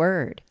right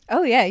word?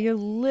 Oh yeah, you're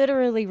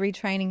literally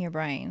retraining your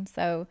brain.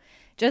 So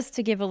just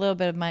to give a little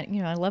bit of my,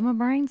 I love my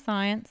brain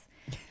science.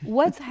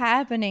 What's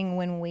happening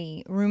when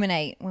we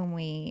ruminate, when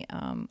we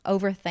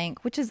overthink,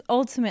 which is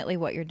ultimately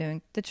what you're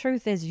doing. The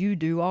truth is, you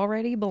do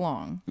already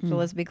belong. So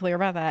let's be clear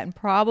about that. And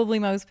probably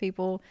most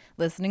people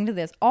listening to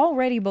this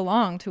already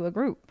belong to a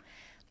group.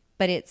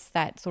 But it's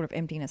that sort of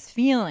emptiness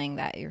feeling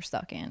that you're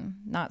stuck in,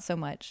 not so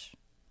much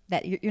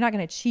that you're not going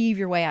to achieve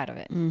your way out of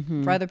it.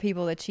 For other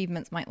people,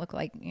 achievements might look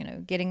like,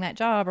 getting that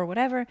job or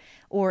whatever,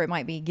 or it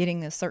might be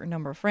getting a certain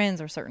number of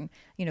friends or certain,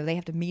 they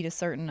have to meet a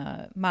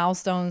certain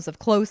milestones of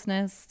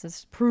closeness to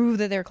prove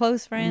that they're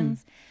close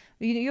friends.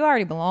 You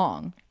already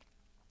belong.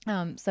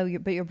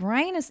 But your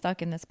brain is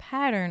stuck in this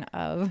pattern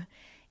of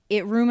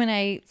it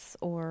ruminates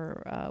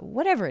or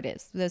whatever it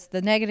is,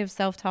 the negative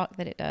self-talk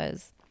that it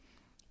does.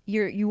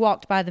 You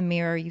walked by the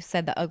mirror, you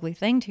said the ugly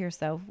thing to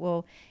yourself.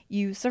 Well,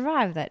 you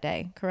survived that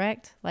day,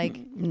 correct? Like,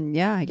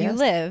 yeah, I guess. You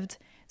lived.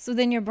 So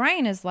then your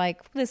brain is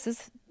like, this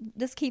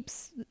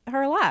keeps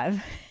her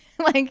alive.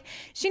 Like,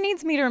 she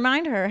needs me to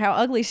remind her how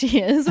ugly she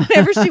is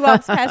whenever she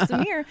walks past the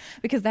mirror,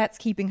 because that's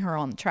keeping her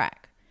on the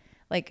track.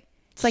 Like,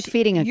 it's like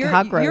feeding a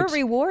cockroach. You're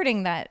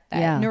rewarding that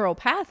neural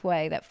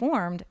pathway that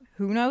formed,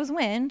 who knows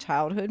when,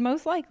 childhood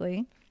most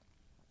likely,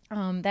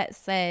 that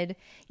said,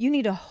 you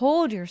need to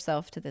hold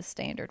yourself to this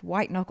standard,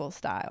 white knuckle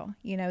style.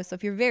 So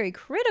if you're very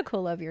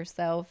critical of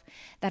yourself,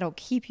 that'll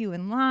keep you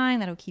in line,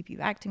 that'll keep you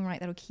acting right,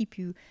 that'll keep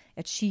you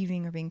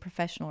achieving or being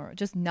professional or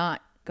just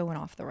not going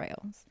off the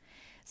rails.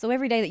 So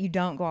every day that you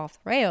don't go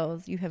off the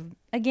rails, you have,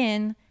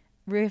 again,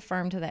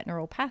 reaffirmed to that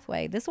neural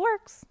pathway, this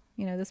works.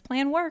 This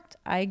plan worked.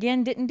 I,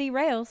 again, didn't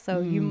derail. So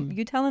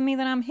you telling me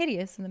that I'm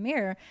hideous in the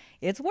mirror,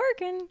 it's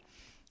working.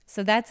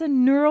 So that's a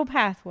neural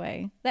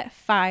pathway that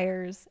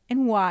fires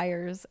and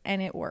wires,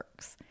 and it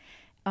works.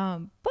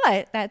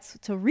 But that's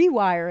to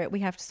rewire it, we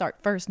have to start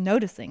first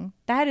noticing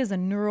that is a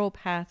neural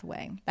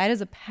pathway. That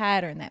is a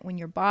pattern that when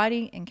your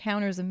body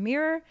encounters a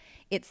mirror,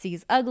 it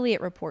sees ugly,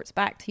 it reports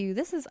back to you,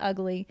 this is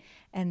ugly,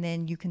 and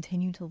then you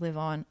continue to live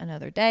on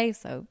another day.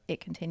 So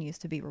it continues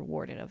to be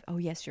rewarded of, oh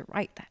yes, you're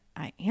right, that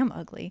I am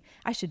ugly.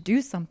 I should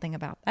do something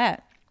about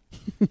that.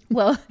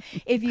 Well,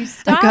 if you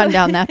stop, I've gone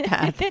down that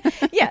path.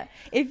 Yeah.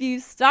 If you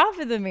stop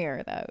at the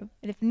mirror though,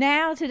 and if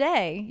now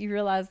today you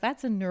realize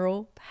that's a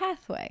neural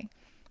pathway,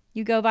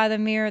 you go by the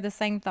mirror, the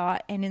same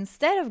thought, and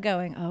instead of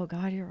going, oh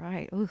God, you're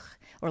right, ugh,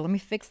 or let me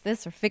fix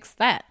this or fix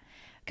that,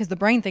 because the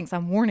brain thinks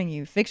I'm warning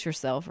you, fix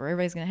yourself or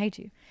everybody's going to hate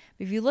you.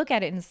 But if you look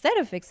at it, instead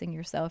of fixing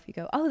yourself, you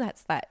go, oh,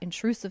 that's that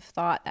intrusive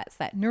thought. That's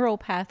that neural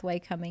pathway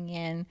coming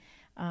in.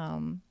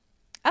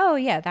 Oh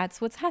yeah,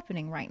 that's what's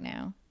happening right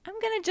now. I'm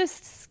going to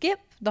just skip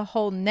the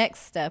whole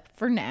next step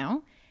for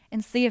now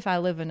and see if I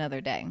live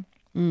another day.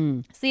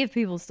 See if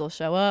people still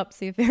show up.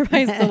 See if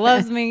everybody still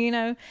loves me.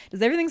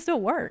 Does everything still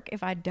work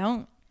if I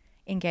don't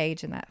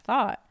engage in that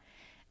thought?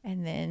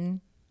 And then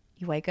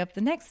you wake up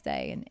the next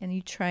day and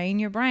you train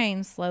your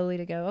brain slowly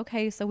to go,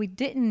 okay, so we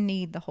didn't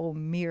need the whole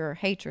mirror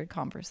hatred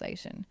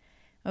conversation.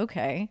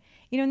 Okay.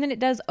 And then it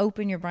does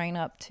open your brain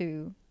up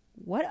to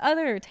what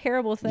other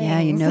terrible things. Yeah,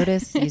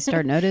 you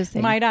start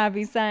noticing. Might I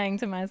be saying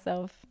to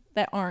myself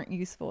that aren't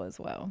useful as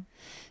well.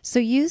 So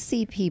you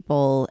see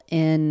people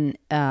in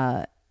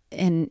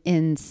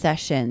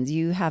sessions,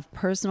 you have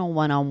personal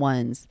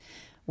one-on-ones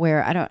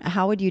where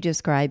how would you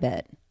describe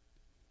it?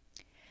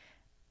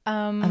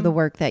 Of the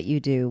work that you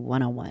do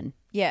one-on-one.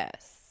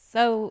 Yes.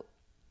 So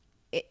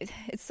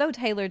it's so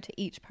tailored to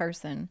each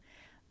person,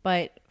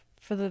 but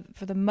for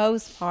the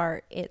most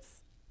part,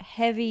 it's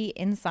heavy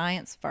in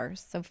science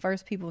first. So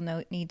first people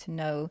need to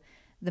know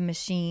the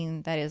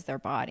machine that is their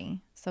body.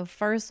 So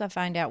first I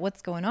find out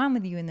what's going on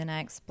with you, and then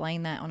I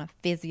explain that on a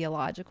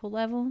physiological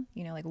level,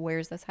 like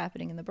where's this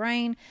happening in the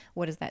brain?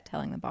 What is that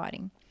telling the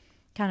body?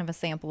 Kind of a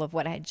sample of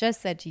what I had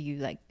just said to you,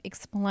 like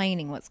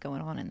explaining what's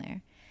going on in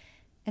there.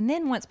 And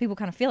then once people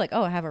kind of feel like,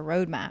 oh, I have a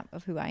roadmap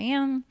of who I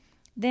am,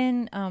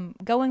 then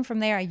going from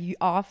there, I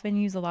often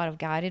use a lot of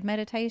guided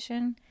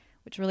meditation,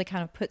 which really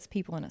kind of puts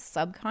people in a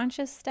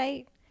subconscious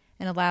state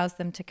and allows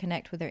them to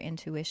connect with their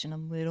intuition a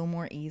little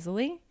more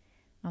easily.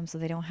 So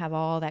they don't have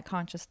all that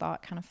conscious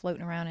thought kind of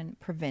floating around and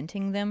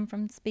preventing them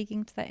from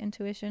speaking to that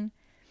intuition.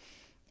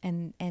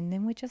 And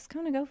then we just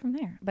kind of go from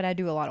there. But I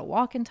do a lot of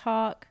walk and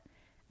talk.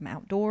 I'm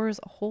outdoors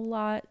a whole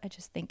lot. I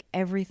just think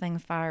everything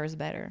fires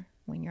better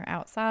when you're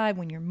outside,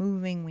 when you're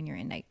moving, when you're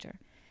in nature.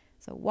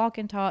 So walk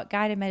and talk,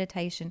 guided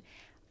meditation,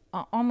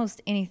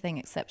 almost anything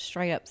except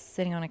straight up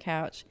sitting on a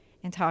couch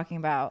and talking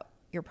about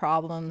your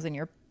problems and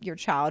your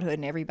childhood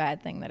and every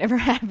bad thing that ever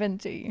happened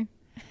to you.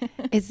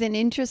 It's an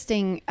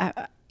interesting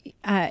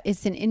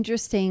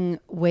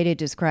way to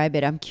describe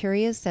it. I'm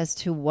curious as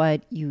to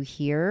what you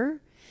hear.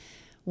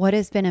 What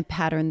has been a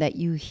pattern that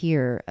you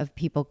hear of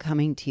people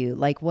coming to you?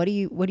 Like, what do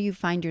you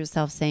find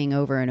yourself saying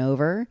over and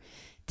over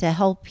to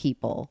help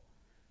people?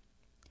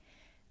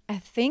 I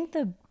think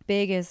the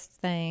biggest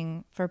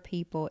thing for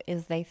people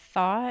is they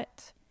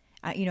thought,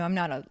 I'm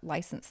not a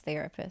licensed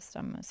therapist,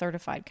 I'm a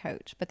certified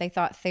coach, but they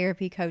thought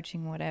therapy,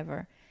 coaching,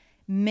 whatever,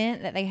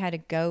 meant that they had to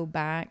go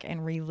back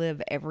and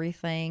relive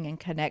everything and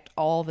connect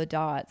all the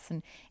dots,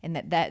 and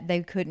that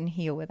they couldn't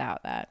heal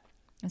without that.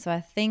 And so I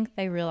think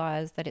they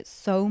realized that it's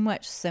so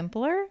much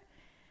simpler.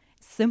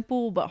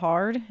 Simple but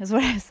hard is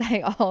what I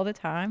say all the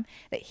time,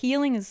 that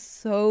healing is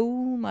so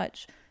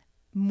much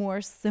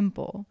more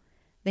simple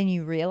than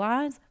you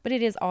realize, but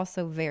it is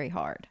also very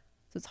hard.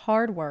 So it's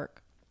hard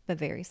work, but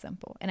very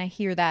simple. And I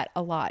hear that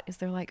a lot is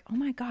they're like, oh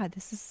my God,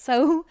 this is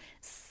so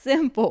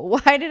simple.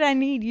 Why did I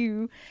need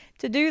you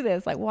to do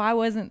this? Like, why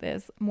wasn't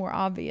this more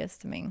obvious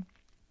to me?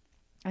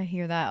 I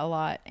hear that a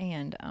lot.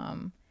 And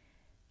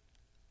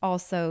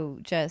also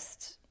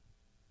just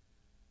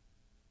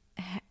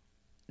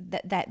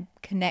that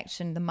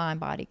connection, the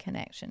mind-body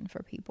connection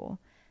for people.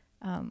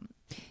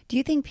 Do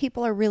you think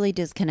people are really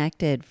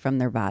disconnected from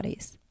their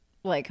bodies?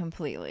 Like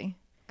completely.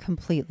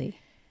 Completely.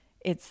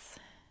 It's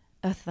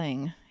a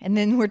thing. And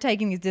then we're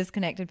taking these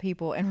disconnected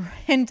people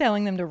and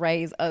telling them to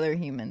raise other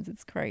humans.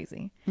 It's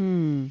crazy.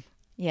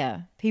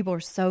 Yeah. People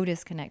are so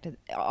disconnected.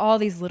 All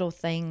these little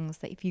things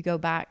that if you go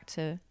back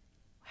to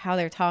how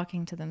they're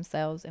talking to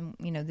themselves and,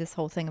 you know, this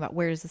whole thing about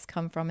where does this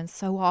come from? And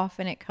so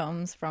often it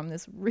comes from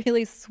this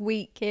really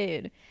sweet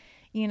kid,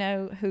 you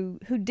know, who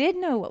did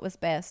know what was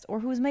best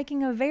or who was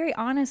making a very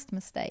honest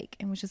mistake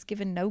and was just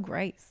given no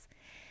grace.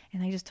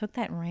 And they just took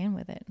that and ran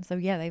with it. And so,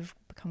 yeah, they've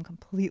become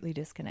completely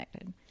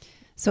disconnected.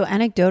 So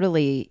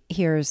anecdotally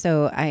here,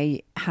 so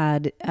I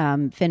had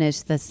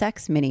finished the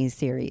sex mini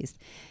series,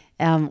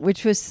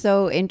 which was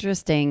so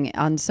interesting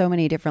on so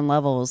many different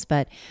levels.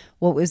 But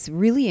what was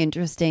really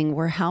interesting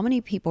were how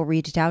many people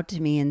reached out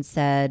to me and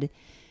said,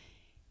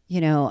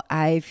 you know,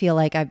 I feel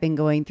like I've been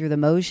going through the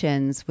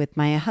motions with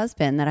my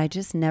husband, that I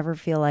just never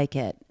feel like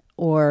it.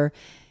 Or,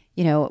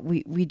 you know,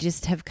 we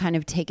just have kind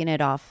of taken it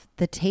off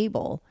the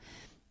table.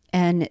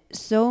 And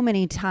so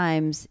many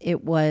times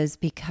it was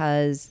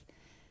because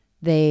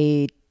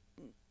it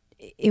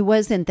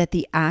wasn't that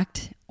the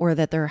act or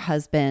that their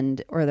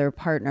husband or their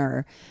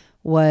partner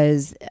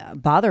was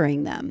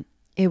bothering them.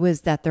 It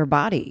was that their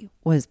body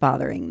was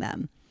bothering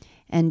them.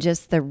 And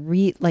just the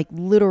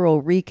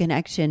literal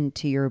reconnection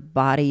to your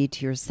body,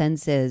 to your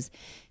senses,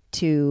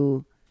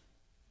 to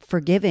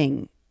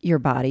forgiving your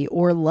body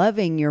or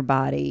loving your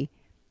body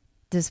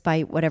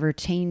despite whatever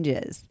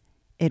changes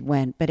it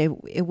went. But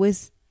it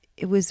was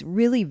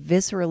really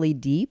viscerally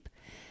deep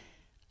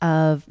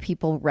of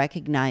people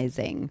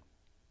recognizing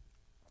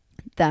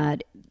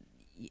that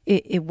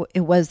it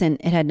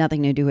had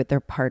nothing to do with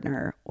their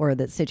partner or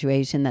the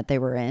situation that they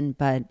were in,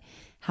 but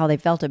how they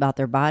felt about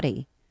their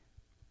body.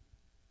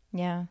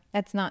 Yeah,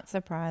 that's not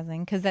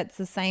surprising because that's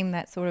the same,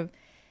 that sort of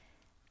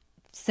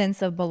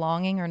sense of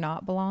belonging or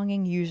not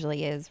belonging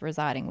usually is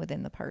residing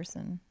within the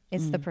person.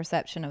 It's the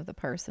perception of the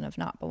person of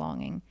not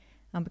belonging.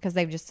 Because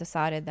they've just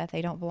decided that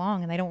they don't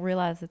belong and they don't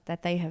realize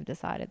that they have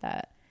decided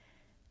that.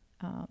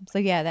 So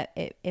yeah,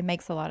 that it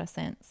makes a lot of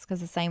sense because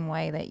the same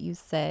way that you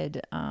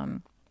said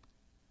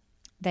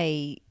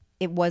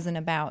it wasn't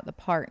about the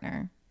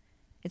partner.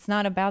 It's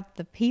not about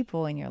the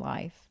people in your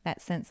life,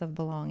 that sense of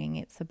belonging.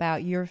 It's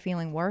about your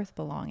feeling worth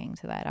belonging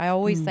to that. I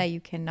always say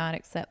you cannot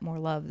accept more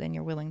love than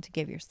you're willing to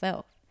give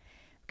yourself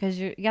because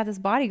you got this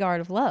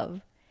bodyguard of love,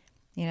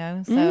 you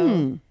know,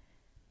 so...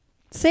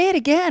 Say it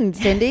again,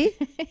 Cindy.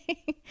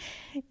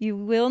 You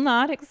will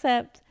not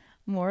accept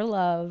more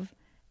love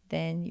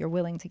than you're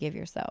willing to give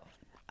yourself.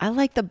 I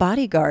like the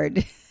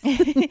bodyguard.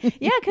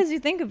 Yeah, because you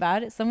think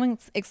about it, someone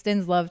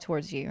extends love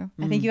towards you.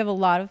 I think you have a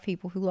lot of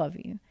people who love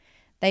you.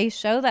 They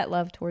show that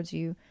love towards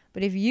you.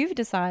 But if you've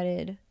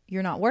decided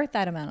you're not worth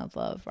that amount of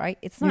love, right?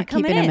 It's not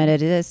coming in. You're keeping them at a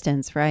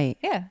distance, right?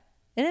 Yeah.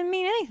 It didn't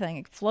mean anything.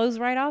 It flows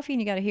right off you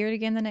and you got to hear it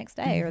again the next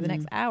day or the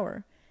next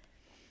hour.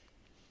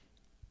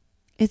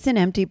 It's an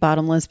empty,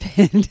 bottomless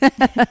pit.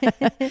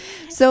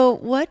 So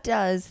what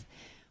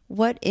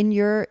in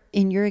your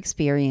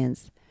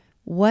experience,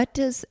 what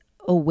does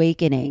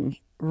awakening,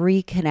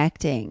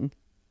 reconnecting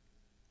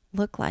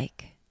look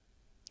like?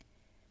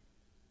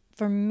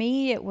 For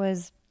me, it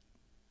was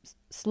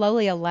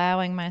slowly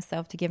allowing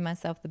myself to give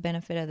myself the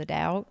benefit of the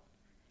doubt.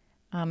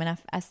 And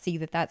I see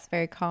that that's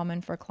very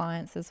common for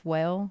clients as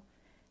well.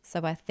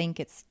 So I think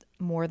it's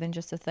more than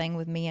just a thing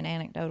with me, an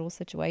anecdotal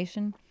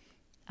situation.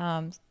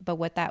 But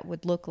what that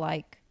would look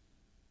like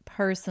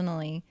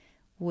personally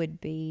would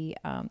be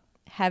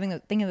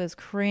think of those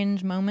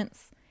cringe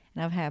moments.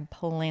 And I've had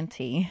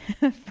plenty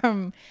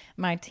from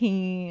my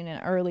teen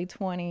and early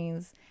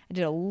 20s. I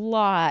did a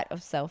lot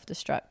of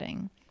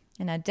self-destructing.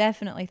 And I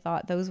definitely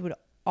thought those would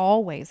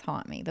always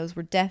haunt me. Those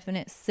were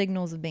definite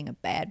signals of being a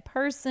bad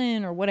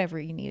person or whatever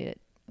you needed.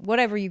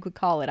 Whatever you could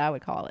call it, I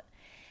would call it.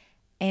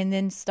 And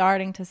then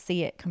starting to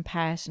see it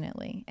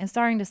compassionately and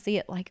starting to see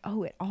it like,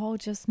 oh, it all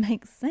just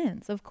makes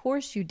sense. Of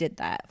course you did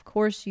that. Of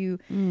course you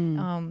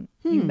you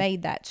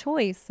made that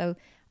choice. So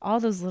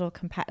all those little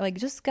like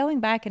just going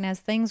back and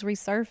as things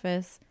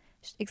resurface,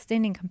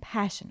 extending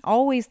compassion,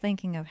 always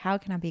thinking of how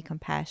can I be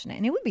compassionate?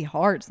 And it would be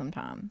hard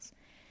sometimes,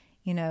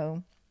 you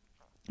know,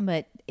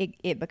 but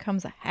it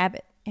becomes a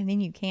habit and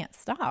then you can't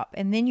stop.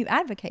 And then you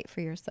advocate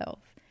for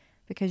yourself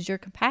because you're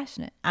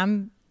compassionate.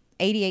 I'm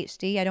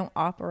ADHD. I don't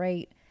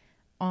operate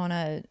on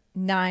a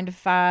 9 to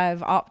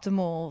 5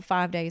 optimal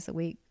 5 days a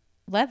week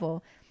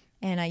level.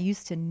 And I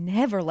used to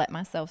never let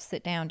myself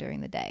sit down during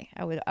the day.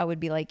 I would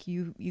be like,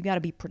 you got to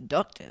be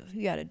productive.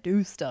 You got to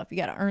do stuff. You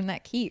got to earn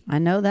that keep. I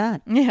know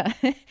that. Yeah.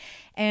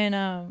 And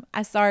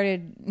I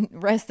started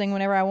resting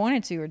whenever I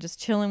wanted to or just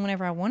chilling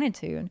whenever I wanted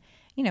to.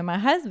 my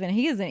husband,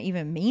 he doesn't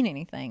even mean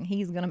anything.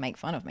 He's going to make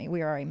fun of me.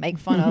 We are a make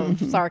fun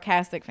of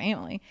sarcastic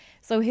family.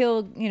 So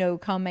he'll,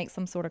 come make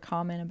some sort of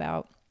comment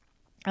about,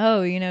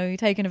 oh, you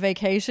taking a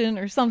vacation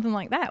or something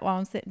like that while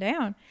I'm sitting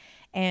down.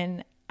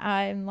 And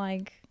I'm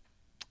like,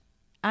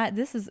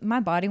 my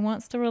body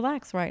wants to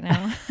relax right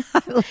now.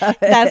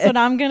 That's what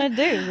I'm going to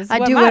do.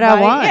 I do what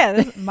I want.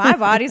 Yeah, my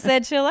body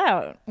said chill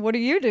out. What are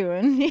you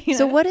doing?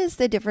 So what is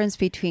the difference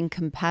between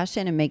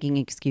compassion and making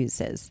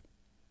excuses?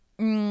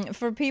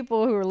 For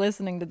people who are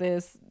listening to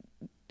this,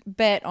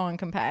 bet on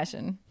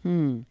compassion.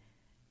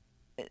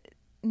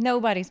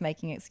 Nobody's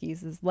making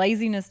excuses.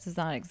 Laziness does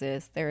not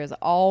exist. There is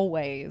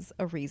always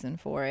a reason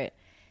for it.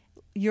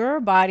 Your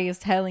body is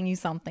telling you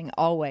something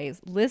always.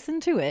 Listen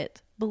to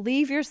it.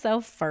 Believe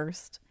yourself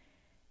first.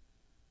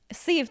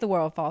 See if the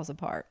world falls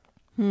apart.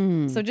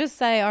 So just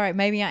say, all right,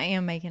 maybe I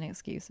am making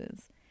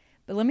excuses.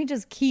 But let me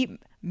just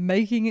keep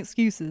making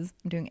excuses.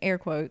 I'm doing air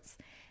quotes.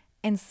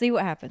 And see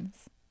what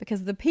happens.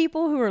 Because the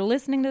people who are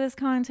listening to this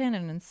content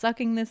and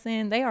sucking this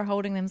in, they are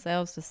holding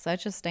themselves to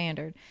such a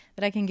standard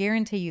that I can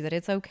guarantee you that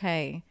it's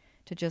okay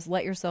to just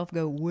let yourself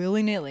go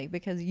willy-nilly,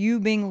 because you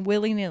being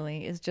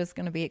willy-nilly is just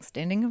going to be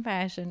extending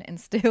compassion and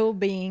still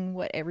being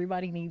what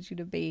everybody needs you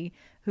to be,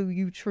 who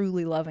you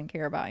truly love and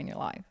care about in your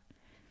life.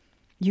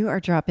 You are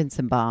dropping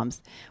some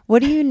bombs.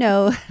 What do you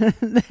know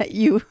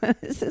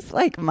this is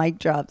like mic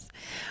drops.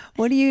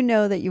 What do you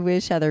know that you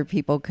wish other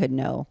people could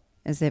know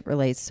as it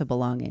relates to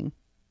belonging?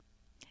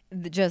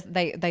 Just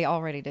they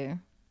already do.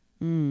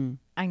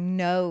 I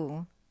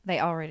know they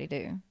already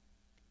do.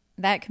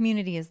 That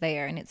community is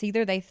there, and it's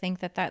either they think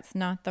that that's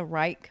not the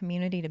right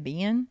community to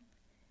be in,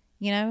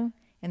 and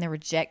they're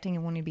rejecting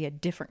and wanting to be a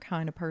different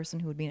kind of person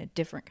who would be in a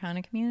different kind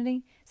of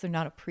community, so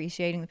not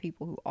appreciating the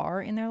people who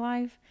are in their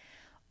life,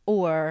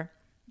 or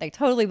they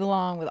totally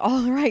belong with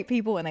all the right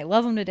people and they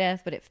love them to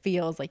death, but it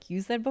feels, like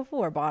you said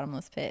before,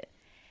 bottomless pit.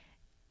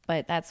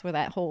 But that's where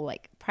that whole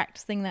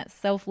practicing that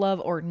self-love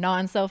or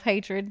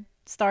non-self-hatred,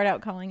 start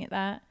out calling it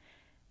that,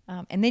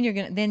 and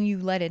then you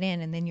let it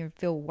in, and then you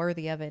feel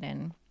worthy of it.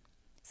 And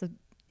so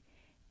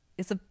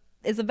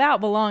it's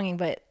about belonging,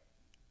 but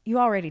you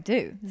already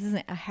do. This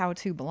isn't a how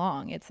to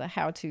belong, it's a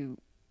how to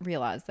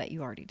realize that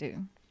you already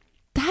do.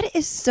 That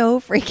is so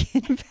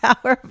freaking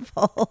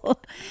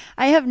powerful.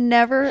 I have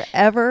never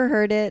ever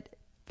heard it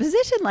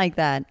positioned like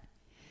that.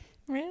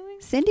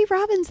 Really? Cindy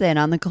Robinson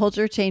on the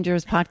Culture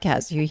Changers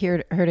podcast. You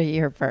heard it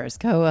here first.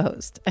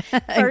 Co-host.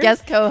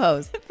 Guest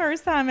co-host.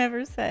 First time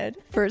ever said.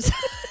 First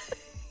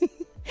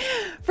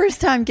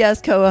time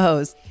guest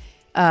co-host.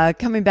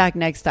 Coming back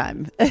next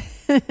time.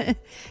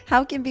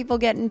 How can people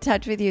get in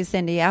touch with you,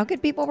 Cindy? How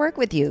could people work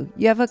with you?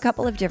 You have a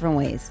couple of different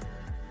ways.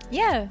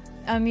 Yeah.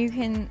 You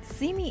can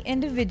see me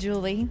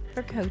individually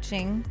for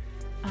coaching.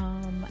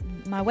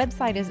 My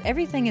website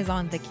everything is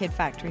on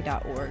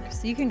thekidfactory.org.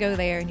 So you can go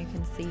there and you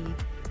can see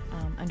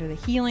under the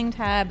healing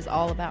tabs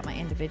all about my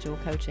individual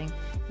coaching.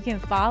 You can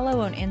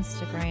follow on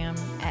Instagram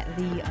at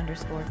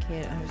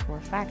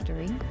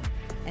 _kid_factory.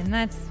 And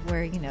that's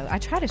where, I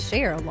try to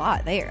share a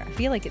lot there. I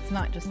feel like it's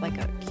not just like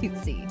a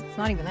cutesy. It's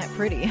not even that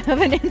pretty of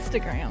an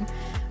Instagram.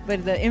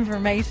 But the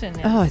information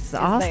it's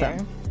awesome. There.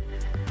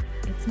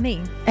 It's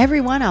me.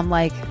 Everyone, I'm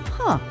like,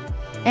 huh.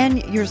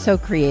 And you're so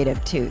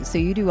creative too. So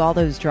you do all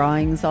those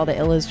drawings, all the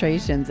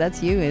illustrations.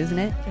 That's you, isn't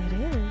it? It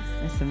is.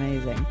 It's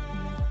amazing.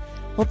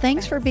 Well,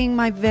 thanks for being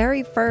my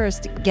very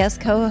first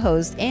guest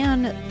co-host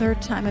and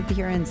third time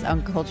appearance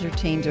on Culture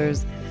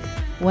Changers.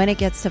 When it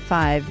gets to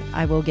 5,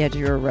 I will get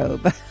you a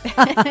robe. Ooh,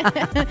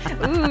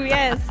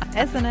 yes.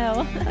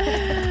 SNL.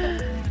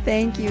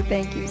 Thank you,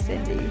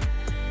 Cindy.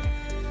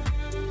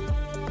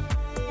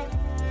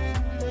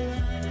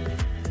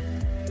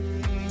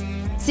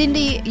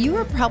 Cindy, you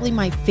are probably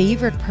my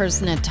favorite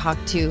person to talk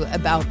to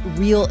about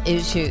real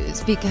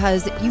issues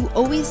because you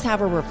always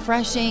have a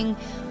refreshing,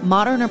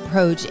 modern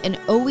approach and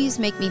always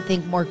make me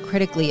think more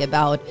critically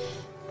about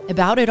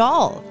it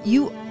all.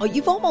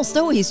 You've almost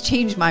always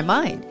changed my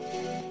mind.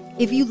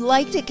 If you'd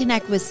like to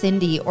connect with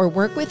Cindy or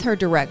work with her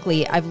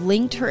directly, I've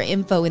linked her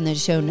info in the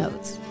show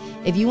notes.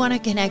 If you want to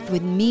connect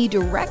with me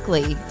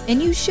directly,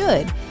 and you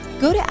should,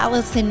 go to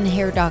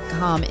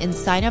AllisonHair.com and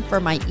sign up for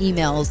my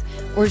emails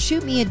or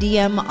shoot me a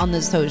DM on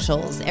the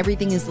socials.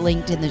 Everything is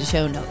linked in the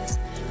show notes.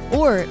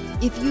 Or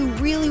if you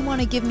really want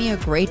to give me a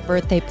great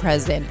birthday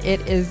present,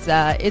 it's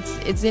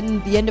in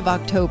the end of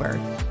October.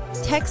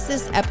 Text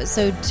this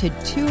episode to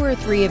 2 or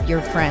 3 of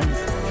your friends.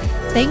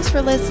 Thanks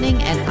for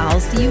listening, and I'll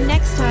see you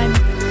next time.